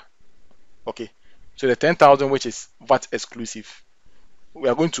trader. Okay. So the 10,000 which is VAT exclusive, we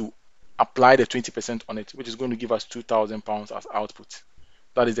are going to apply the 20% on it, which is going to give us £2,000 as output.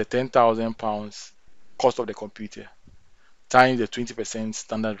 That is the £10,000 cost of the computer times the 20%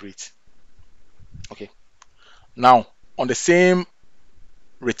 standard rate. Okay. Now, on the same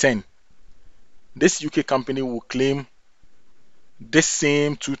return, this UK company will claim this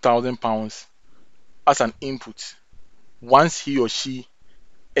same £2,000 as an input once he or she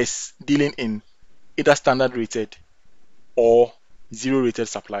is dealing in either standard rated or zero rated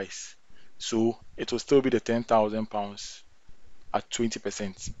supplies. So it will still be the £10,000 at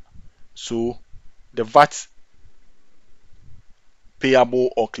 20%. So the VAT payable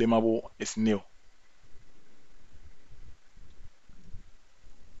or claimable is nil.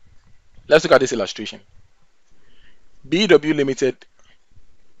 Let's look at this illustration. BW Limited,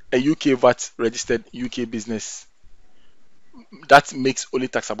 a UK VAT registered UK business that makes only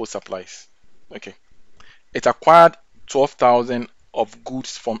taxable supplies. Okay. It acquired 12,000 of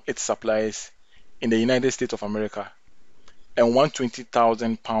goods from its suppliers in the United States of America and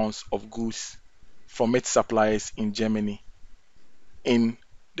 £120,000 of goods from its suppliers in Germany in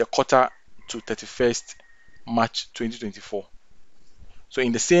the quarter to 31st March 2024. So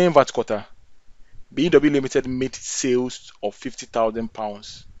in the same VAT quarter, BW Limited made sales of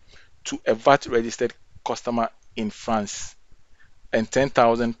 £50,000 to a VAT registered customer in France and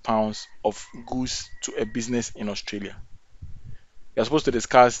 £10,000 of goods to a business in Australia. We are supposed to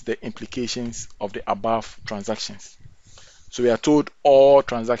discuss the implications of the above transactions. So we are told all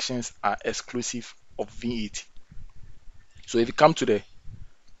transactions are exclusive of VAT. So if you come to the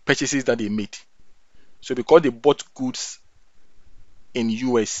purchases that they made, so because they bought goods in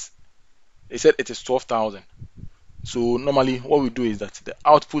US, they said it is 12,000. So normally what we do is that the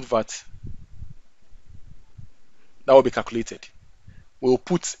output VAT that will be calculated. We'll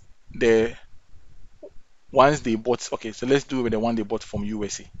put the ones they bought. Okay, so let's do with the one they bought from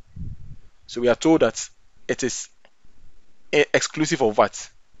USA. So we are told that it is exclusive of VAT.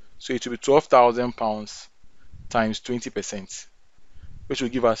 So it will be £12,000 times 20%, which will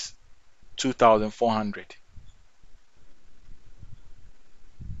give us 2,400.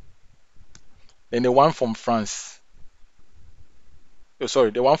 Then the one from France,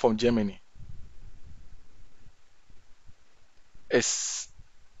 the one from Germany is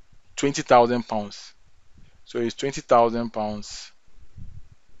 £20,000. So it's £20,000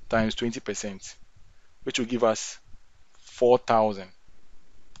 times 20%, which will give us 4,000.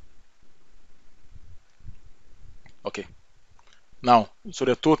 Okay. Now, so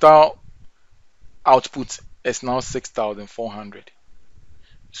the total output is now 6,400.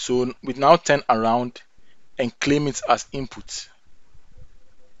 So we now turn around and claim it as input,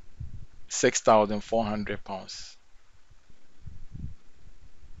 £6,400.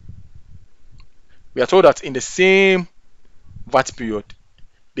 We are told that in the same VAT period,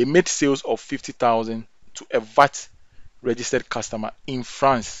 they made sales of 50,000 to a VAT registered customer in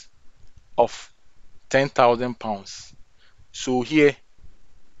France of £10,000. So here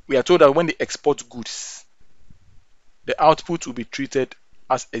we are told that when they export goods, the output will be treated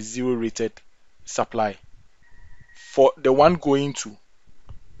as a zero rated supply. For the one going to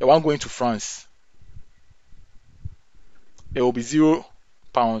France, it will be £0,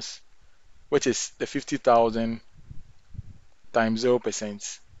 which is the 50,000 times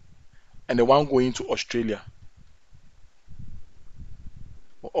 0%, and the one going to Australia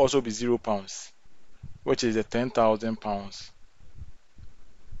will also be £0, which is the £10,000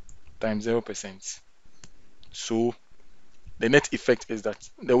 times 0%. So the net effect is that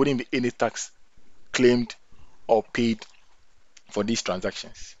there wouldn't be any tax claimed or paid for these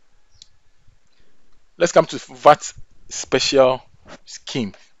transactions. Let's come to VAT special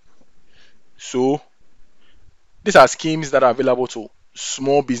scheme. So these are schemes that are available to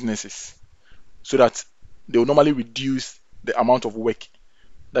small businesses so that they will normally reduce the amount of work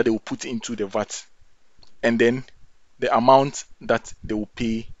that they will put into the VAT, and then the amount that they will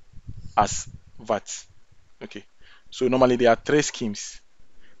pay as VAT. Okay, so normally there are three schemes.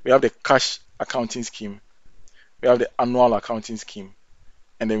 We have the cash accounting scheme, we have the annual accounting scheme,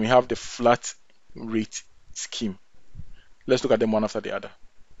 and then we have the flat rate scheme. Let's look at them one after the other.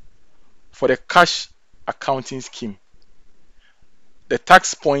 For the cash accounting scheme, the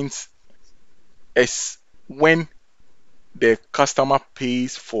tax point is when the customer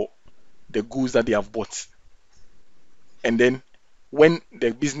pays for the goods that they have bought, and then when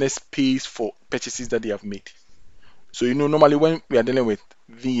the business pays for purchases that they have made. So normally when we are dealing with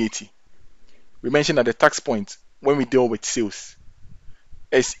VAT, we mentioned that the tax point when we deal with sales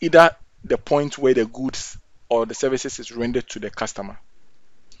is either the point where the goods or the services is rendered to the customer,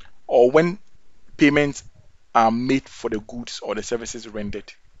 or when payments are made for the goods or the services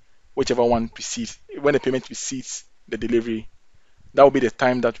rendered, whichever one precedes. When the payment precedes the delivery, that will be the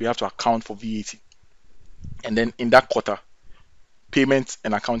time that we have to account for VAT. And then in that quarter, payment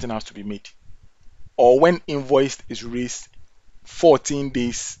and accounting has to be made. Or when invoice is raised 14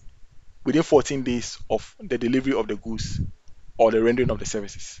 days, within 14 days of the delivery of the goods or the rendering of the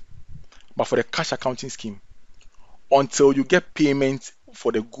services. But for the cash accounting scheme, until you get payment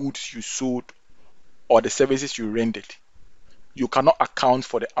for the goods you sold or the services you rendered, you cannot account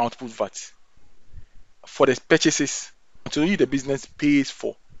for the output VAT. For the purchases, until you, the business, pays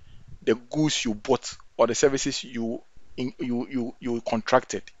for the goods you bought or the services you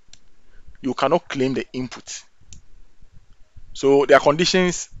contracted, you cannot claim the input. So there are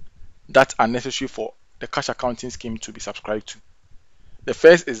conditions that are necessary for the cash accounting scheme to be subscribed to. The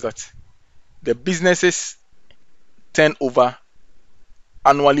first is that the business's turnover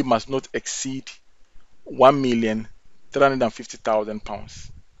annually must not exceed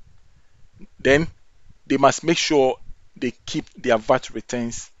 £1,350,000. Then they must make sure they keep their VAT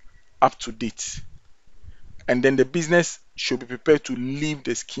returns up to date. And then the business should be prepared to leave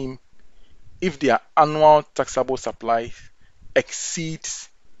the scheme if their annual taxable supply exceeds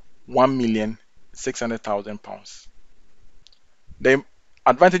 £1,600,000. The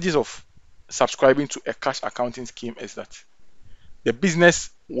advantages of subscribing to a cash accounting scheme is that the business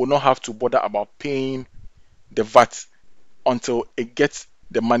will not have to bother about paying the VAT until it gets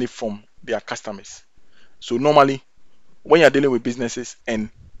the money from their customers. So normally when you are dealing with businesses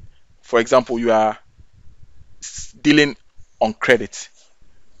and, for example, you are dealing on credit,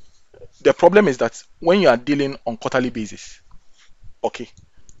 the problem is that when you are dealing on quarterly basis, okay,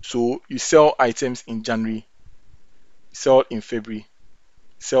 so you sell items in January, sell in February,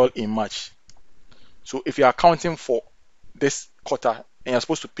 sell in March. So if you are accounting for this quarter and you're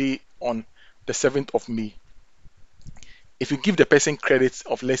supposed to pay on the 7th of May, if you give the person credit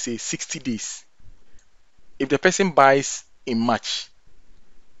of, let's say, 60 days, if the person buys in March,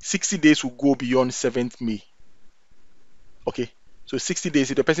 60 days will go beyond 7th May. Okay, so 60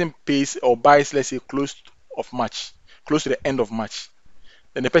 days, if the person pays or buys, let's say, close of March, close to the end of March,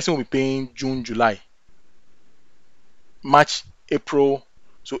 then the person will be paying June, July, March, April,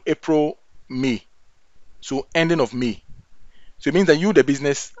 so April, May, so ending of May. So it means that you, the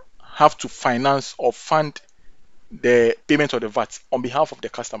business, have to finance or fund the payment of the VAT on behalf of the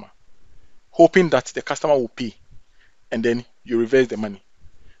customer, hoping that the customer will pay, and then you reverse the money.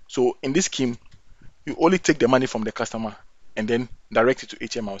 So in this scheme, you only take the money from the customer and then direct it to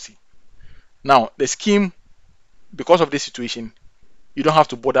HMRC. Now, the scheme, because of this situation, you don't have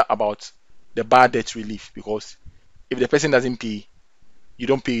to bother about the bad debt relief, because if the person doesn't pay, you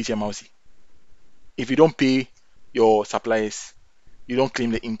don't pay HMRC. If you don't pay your suppliers, you don't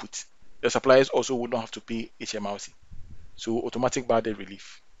claim the input. Your suppliers also would not have to pay HMRC. So automatic bad debt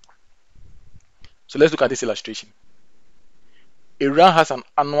relief. So let's look at this illustration. Iran has an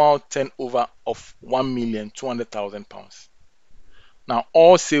annual turnover of £1,200,000. Now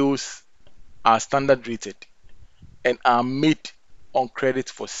all sales are standard rated and are made on credit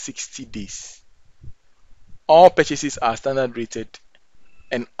for 60 days. All purchases are standard rated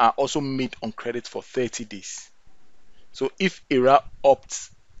and are also made on credit for 30 days. So if Ira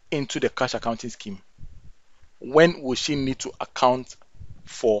opts into the cash accounting scheme, when will she need to account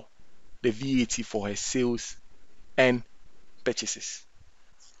for the VAT for her sales and purchases.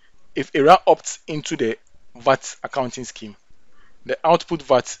 If ERA opts into the VAT accounting scheme, the output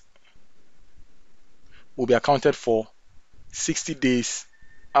VAT will be accounted for 60 days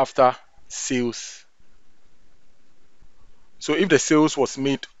after sales. So if the sales was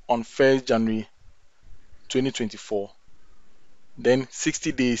made on 1st January 2024, then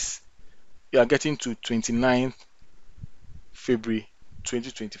 60 days, you are getting to 29th February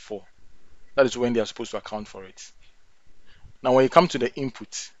 2024. That is when they are supposed to account for it. Now, when you come to the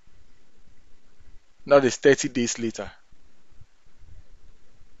input, that is 30 days later.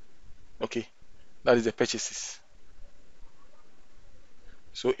 Okay, that is the purchases.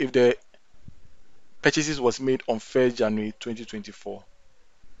 So if the purchases was made on 1st January 2024,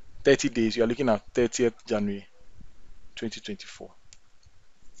 30 days, you are looking at 30th January 2024.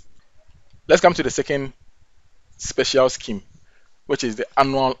 Let's come to the second special scheme, which is the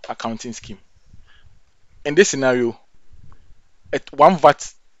annual accounting scheme. In this scenario, one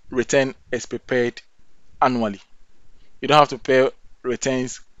VAT return is prepared annually. You don't have to prepare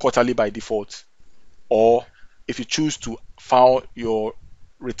returns quarterly by default, or if you choose to file your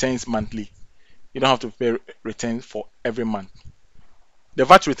returns monthly, you don't have to prepare returns for every month. The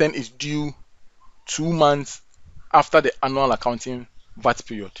VAT return is due 2 months after the annual accounting VAT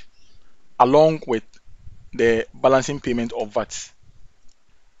period, along with the balancing payment of VAT.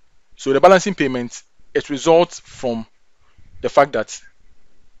 So the balancing payment, it results from the fact that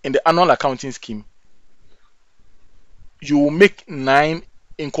in the annual accounting scheme, you will make nine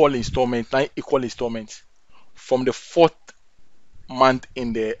equal installments from the fourth month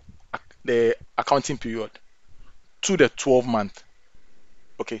in the accounting period to the 12th month.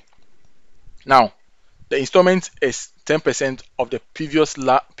 Okay. Now, the installment is 10% of the previous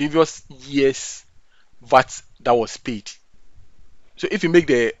year's VAT that was paid. So if you make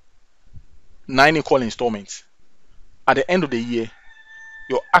the 9 equal installments at the end of the year,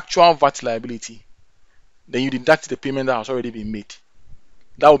 your actual VAT liability, then you deduct the payment that has already been made.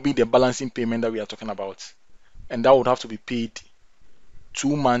 That will be the balancing payment that we are talking about, and that would have to be paid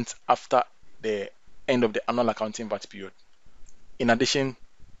 2 months after the end of the annual accounting VAT period, in addition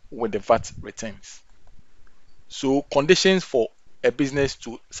with the VAT returns. So conditions for a business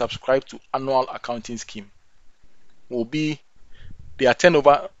to subscribe to annual accounting scheme will be their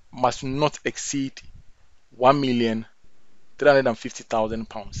turnover must not exceed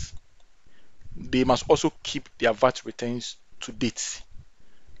 £1,350,000. They must also keep their VAT returns to date,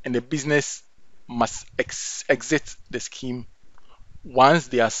 and the business must exit the scheme once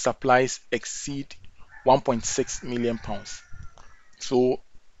their supplies exceed £1.6 million. So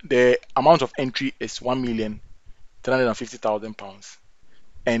the amount of entry is £1,350,000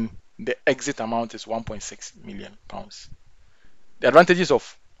 and the exit amount is £1.6 million. The advantages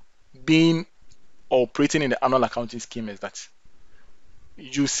of being operating in the annual accounting scheme is that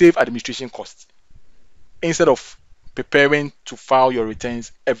you save administration costs. Instead of preparing to file your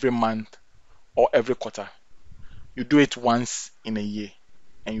returns every month or every quarter, you do it once in a year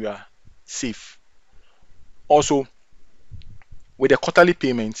and you are safe. Also, with the quarterly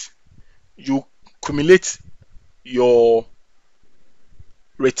payments, you cumulate your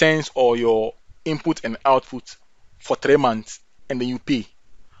returns or your input and output for 3 months, and then you pay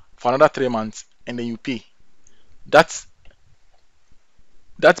for another 3 months, and then you pay. That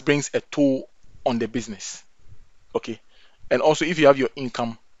brings a toll on the business. Okay. And also, if you have your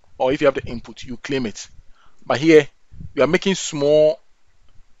income or if you have the input, you claim it. But here you are making small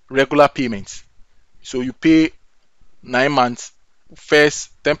regular payments. So you pay 9 months,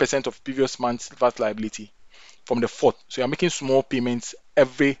 first 10% of previous month's VAT liability from the fourth. So you're making small payments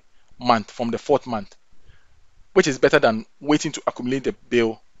every month from the fourth month, which is better than waiting to accumulate the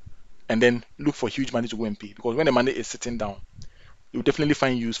bill and then look for huge money to go and pay. Because when the money is sitting down, you'll definitely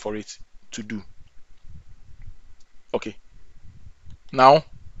find use for it to do. Okay. Now,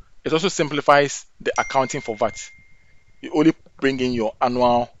 it also simplifies the accounting for VAT. You only bring in your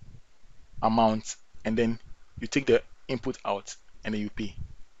annual amount and then you take the input out and then you pay.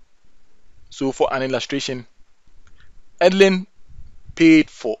 So for an illustration, Edlin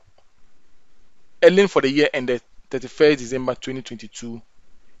for the year ended 31st December 2022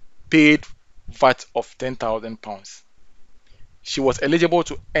 paid VAT of £10,000. She was eligible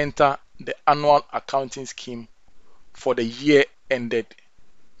to enter the annual accounting scheme for the year ended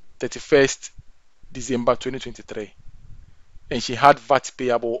 31st December 2023, and she had VAT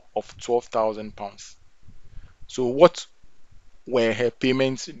payable of £12,000. So what were her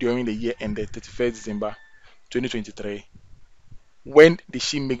payments during the year ended 31st December 2023? When did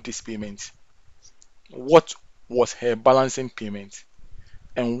she make this payment? What was her balancing payment?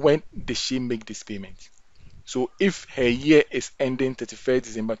 and when did she make this payment. So if her year is ending 31st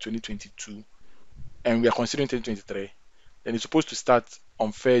December 2022 and we are considering 2023, then it's supposed to start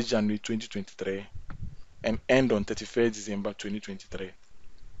on 1st January 2023 and end on 31st December 2023.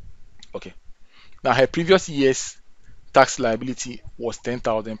 Okay. Now her previous year's tax liability was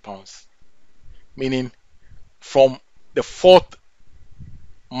 £10,000, meaning from the fourth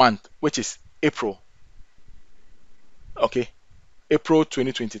month, which is April, okay, April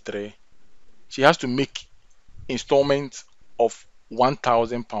 2023, she has to make installments of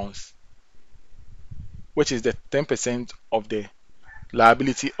 £1,000, which is the 10% of the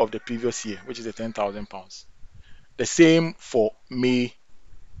liability of the previous year, which is the £10,000. The same for May.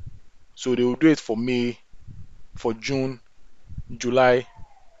 So they will do it for May, for June, July,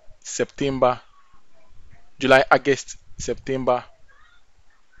 September, July, August, September,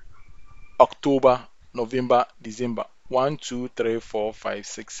 October, November, December. 1, 2, 3, 4, 5,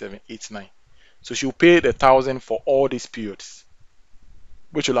 6, 7, 8, 9. So she'll pay the 1,000 for all these periods,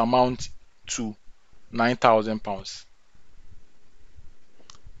 which will amount to £9,000.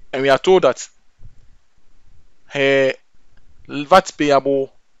 And we are told that her VAT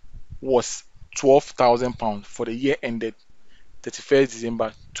payable was £12,000 for the year ended 31st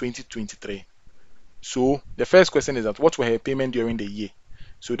December 2023. So the first question is that what were her payment during the year?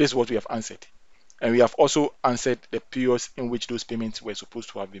 So this is what we have answered. And we have also answered the periods in which those payments were supposed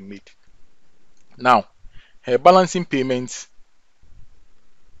to have been made. Now, her balancing payments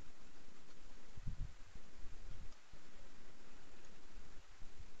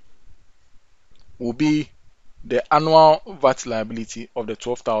will be the annual VAT liability of the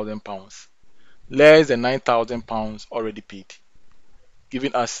 £12,000 less the £9,000 already paid,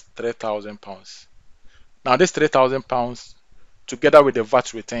 giving us £3,000. Now, this £3,000 together with the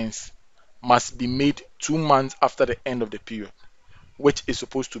VAT returns must be made 2 months after the end of the period, which is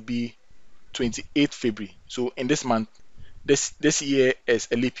supposed to be 28th February. So in this month, this year is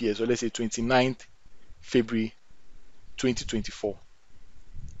a leap year, so let's say 29th February 2024.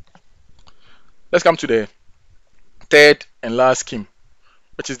 Let's come to the third and last scheme,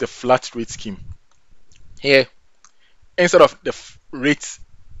 which is the flat rate scheme. Here, instead of the rate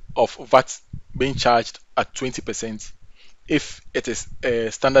of VAT being charged at 20% if it is a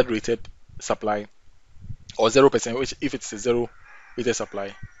standard rated supply, or 0% which if it's a zero rated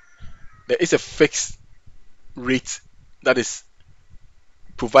supply, there is a fixed rate that is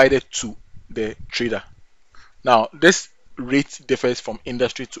provided to the trader. Now, this rate differs from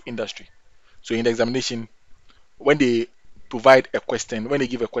industry to industry. So in the examination, when they provide a question, when they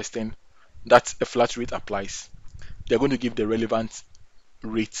give a question that a flat rate applies, they're going to give the relevant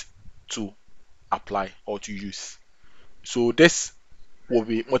rate to apply or to use. So this will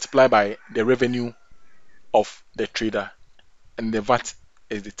be multiplied by the revenue of the trader and the VAT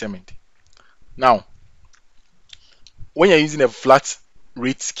is determined. Now, when you're using a flat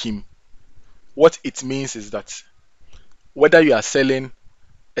rate scheme, what it means is that whether you are selling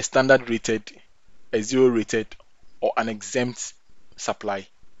a standard rated, a zero rated, or an exempt supply,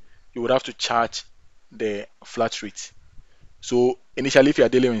 you would have to charge the flat rate. So initially, if you are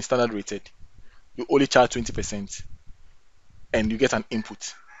dealing in standard rated, you only charge 20% and you get an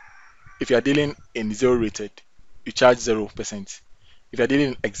input. If you are dealing in zero rated, you charge 0%. If you are dealing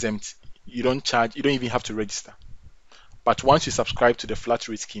in exempt, you don't charge, you don't even have to register. But once you subscribe to the flat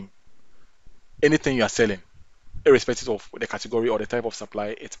rate scheme, anything you are selling, irrespective of the category or the type of supply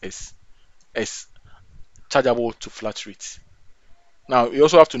it is chargeable to flat rate. Now, you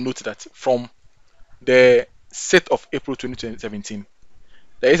also have to note that from the set of April 2017,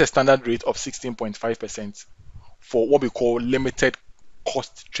 there is a standard rate of 16.5% for what we call limited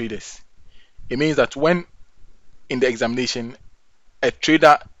cost traders. It means that when in the examination a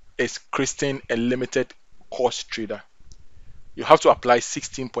trader is creating a limited cost trader, you have to apply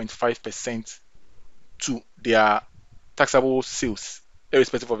 16.5% to their taxable sales,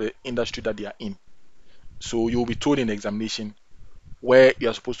 irrespective of the industry that they are in. So you will be told in the examination where you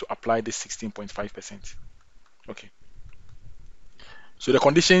are supposed to apply this 16.5%. Okay. So the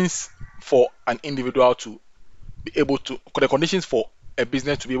conditions for an individual to be able to, the conditions for a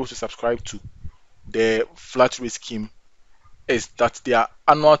business to be able to subscribe to the flat rate scheme is that their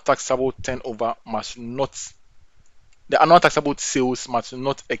annual taxable turnover must not, the annual taxable sales must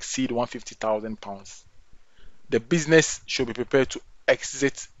not exceed £150,000. The business should be prepared to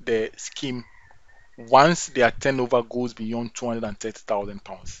exit the scheme once their turnover goes beyond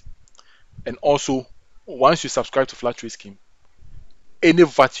 £230,000. And also, once you subscribe to flat rate scheme, any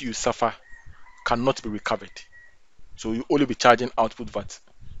VAT you suffer cannot be recovered. So you only be charging output VAT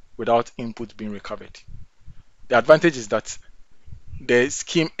without input being recovered. The advantage is that the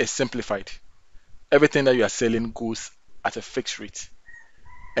scheme is simplified. Everything that you are selling goes at a fixed rate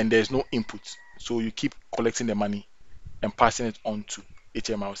and there's no input. So you keep collecting the money and passing it on to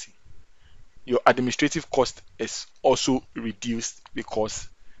HMRC. Your administrative cost is also reduced because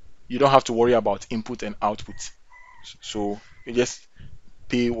you don't have to worry about input and output. So you just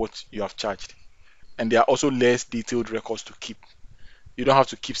pay what you have charged. And there are also less detailed records to keep. You don't have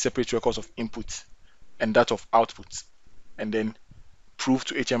to keep separate records of input and that of output and then prove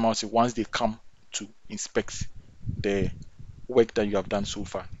to HMRC once they come to inspect the work that you have done so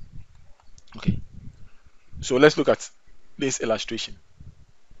far. Okay, so let's look at this illustration.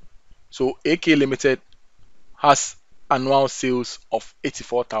 So AK Limited has annual sales of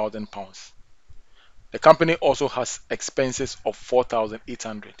 £84,000. The company also has expenses of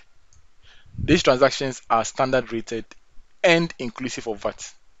 4,800. These transactions are standard rated and inclusive of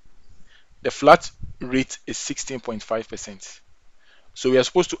VAT. The flat rate is 16.5%. So we are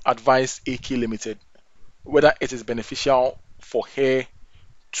supposed to advise AK Limited whether it is beneficial for her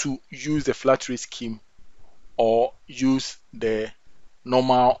to use the flat rate scheme or use the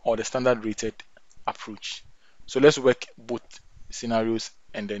normal or the standard rated approach. So let's work both scenarios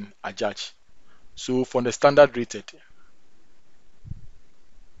and then adjudge. So for the standard rated,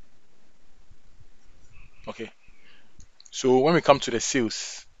 okay. So when we come to the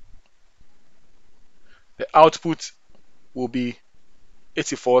sales, the output will be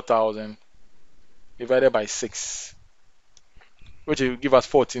 84,000 divided by 6, which will give us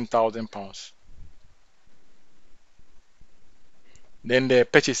 £14,000. Then the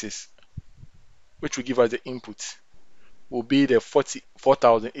purchases, which will give us the input, will be the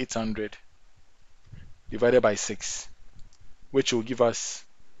 4,800 divided by 6, which will give us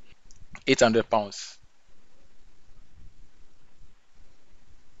 £800.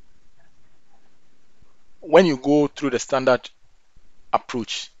 When you go through the standard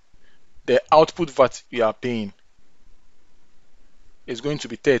approach, the output VAT you are paying is going to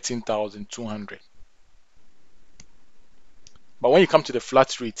be 13,200. But when you come to the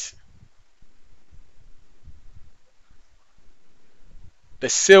flat rate, the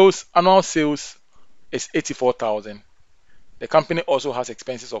sales, annual sales is 84,000. The company also has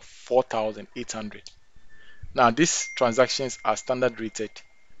expenses of 4,800. Now these transactions are standard rated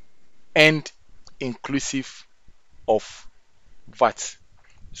and inclusive of VAT.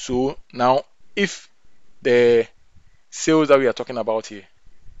 So now if the sales that we are talking about here,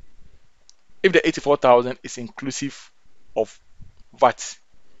 if the 84,000 is inclusive of VAT,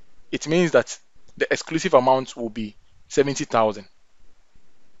 it means that the exclusive amount will be 70,000.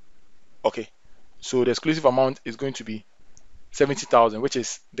 Okay, so the exclusive amount is going to be 70,000, which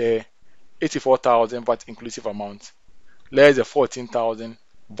is the 84,000 VAT inclusive amount, less the 14,000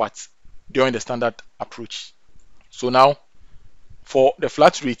 VAT during the standard approach. So now for the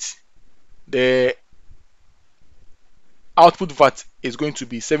flat rate, the output VAT is going to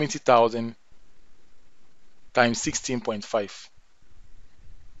be 70,000 times 16.5.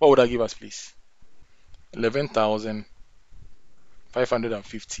 What would that give us, please?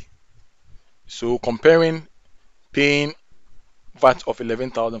 11,550. So comparing paying VAT of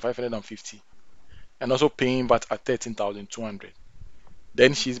 11,550 and also paying VAT at 13,200,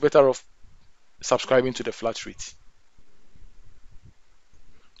 then she's better off subscribing to the flat rate.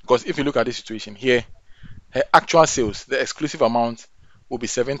 Because if you look at this situation here, her actual sales, the exclusive amount will be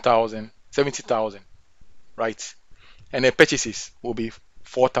 7,000, 70,000, right? And her purchases will be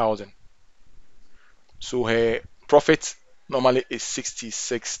 4,000. So her profit normally is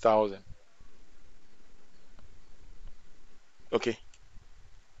 66,000. Okay.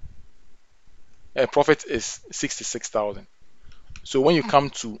 Her profit is 66,000. So when you come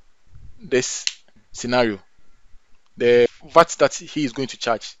to this scenario, the VAT that he is going to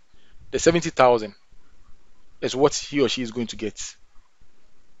charge, the 70,000 is what he or she is going to get.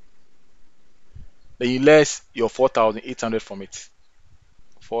 Then you less your 4,800 from it.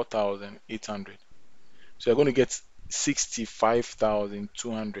 4,800. So you're going to get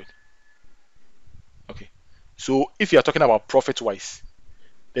 65,200. Okay. So if you are talking about profit wise,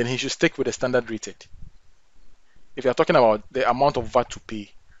 then he should stick with the standard rated. If you are talking about the amount of VAT to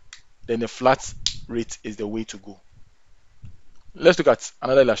pay, then the flat rate is the way to go. Let's look at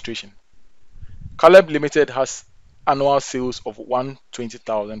another illustration. Caleb Limited has annual sales of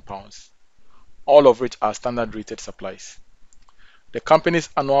 £120,000, all of which are standard rated supplies. The company's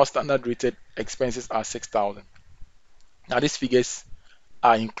annual standard rated expenses are 6,000. Now these figures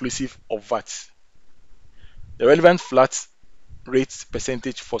are inclusive of VAT. The relevant flat rate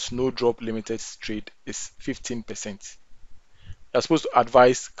percentage for Snowdrop Limited's trade is 15%. You're supposed to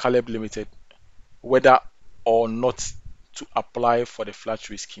advise Caleb Limited whether or not to apply for the flat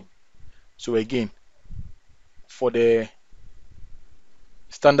rate scheme. So again, for the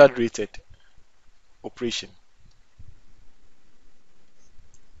standard rated operation,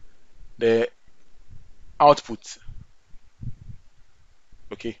 the output,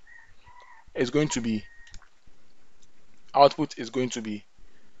 okay, is going to be output is going to be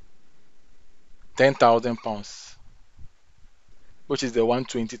 £10,000, which is the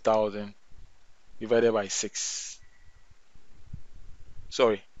 120,000 divided by 6.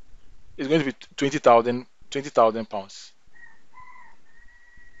 Sorry, it's going to be 20,000 pounds.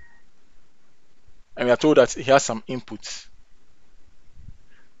 And we are told that he has some inputs.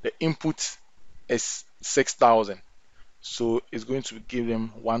 The input is 6,000. So it's going to give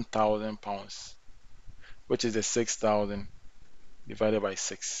them 1,000 pounds, which is the 6,000 divided by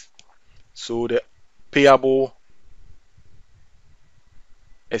 6. So the payable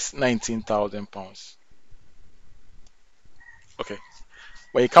is 19,000 pounds. Okay.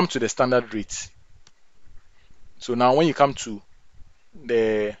 When you come to the standard rate, so now when you come to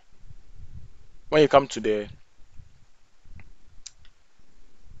the when you come to the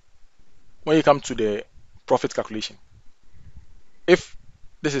when you come to the profit calculation, if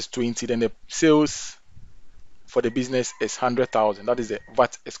this is 20, then the sales for the business is 100,000. That is the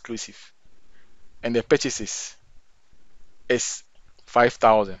VAT exclusive, and the purchases is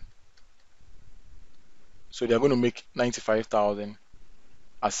 5,000. So they are going to make 95,000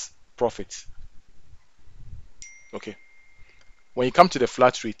 as profit. Okay. When you come to the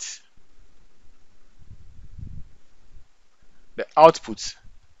flat rate, the output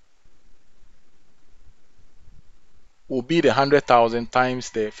will be the 100,000 times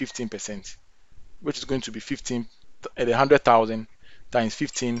the 15%, which is going to be 15. The 100,000 times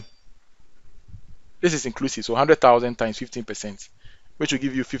 15. This is inclusive, so 100,000 times 15%, which will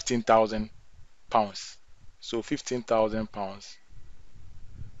give you 15,000 pounds. So 15,000 pounds.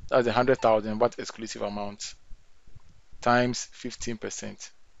 That's the 100,000 but exclusive amount times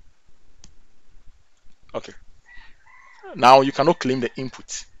 15%. Okay. Now you cannot claim the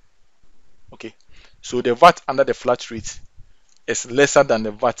input. Okay. So the VAT under the flat rate is lesser than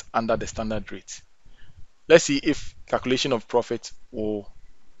the VAT under the standard rate. Let's see if calculation of profit will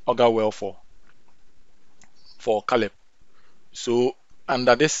augur well for Caleb. So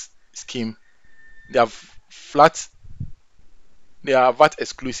under this scheme, their VAT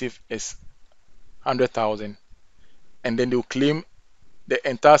exclusive is 100,000, and then they'll claim the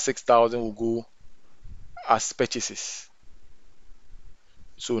entire 6,000 will go as purchases.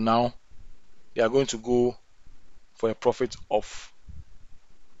 So now they are going to go for a profit of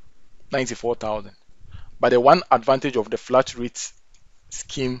 94,000. But the one advantage of the flat rate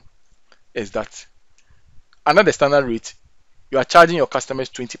scheme is that under the standard rate, you are charging your customers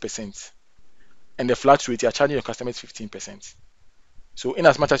 20%, and the flat rate, you are charging your customers 15%. So in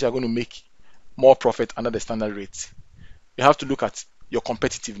as much as you are going to make more profit under the standard rate, you have to look at your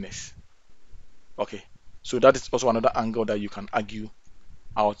competitiveness. Okay, so that is also another angle that you can argue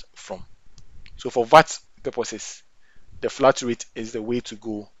out from. So for VAT purposes, the flat rate is the way to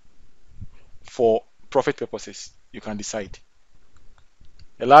go. For profit purposes, you can decide.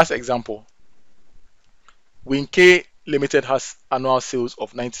 The last example, Wink Limited has annual sales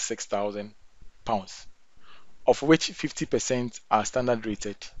of 96,000 pounds, of which 50% are standard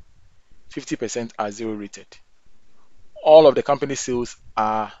rated, 50% are zero rated. All of the company sales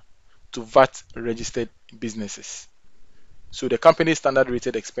are to VAT registered businesses. So the company's standard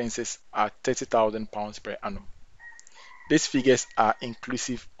rated expenses are 30,000 pounds per annum. These figures are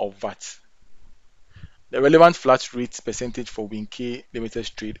inclusive of VAT. The relevant flat rate percentage for Wink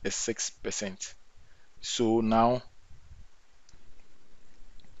Limited trade is 6%. So now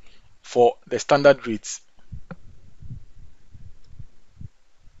for the standard rates,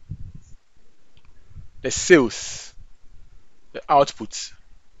 the sales, the output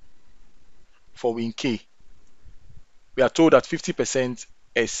for Wink, we are told that 50%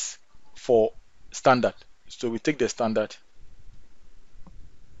 is for standard. So we take the standard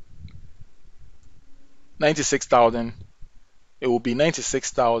 96,000. It will be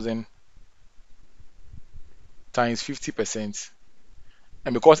 96,000 times 50%,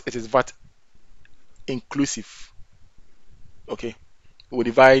 and because it is VAT inclusive, okay, we'll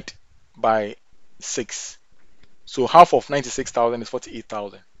divide by 6. So half of 96,000 is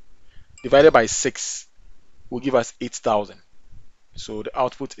 48,000. Divided by 6 will give us 8,000. So the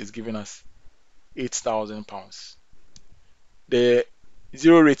output is giving us 8,000 pounds. The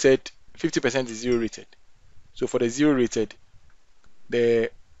zero rated, 50% is zero rated. So for the zero rated,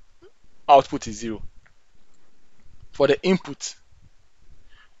 the output is 0. For the input,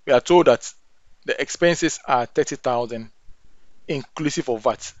 we are told that the expenses are 30,000 inclusive of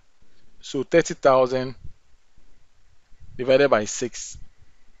VAT. So 30,000 divided by 6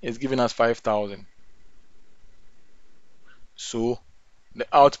 is giving us 5,000. So the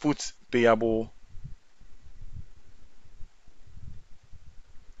output payable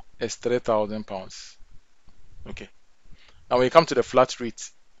is £3,000. Okay. Now when you come to the flat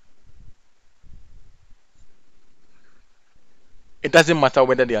rate, it doesn't matter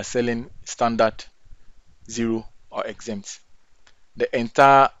whether they are selling standard, zero, or exempt. The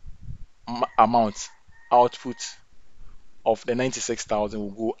entire amount output of the 96,000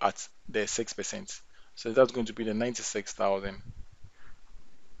 will go at the 6%. So that's going to be the 96,000.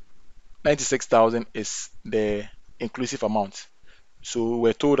 96,000 is the inclusive amount. So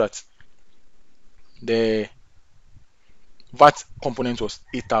we're told that the VAT component was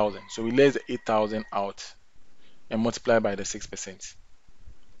 8,000. So we less the 8,000 out and multiply by the 6%.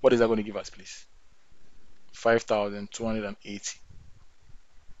 What is that going to give us, please? 5,280.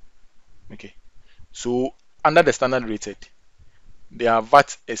 Okay. So under the standard rated, their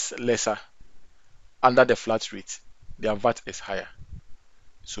VAT is lesser. Under the flat rate, their VAT is higher.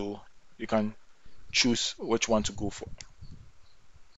 So you can choose which one to go for.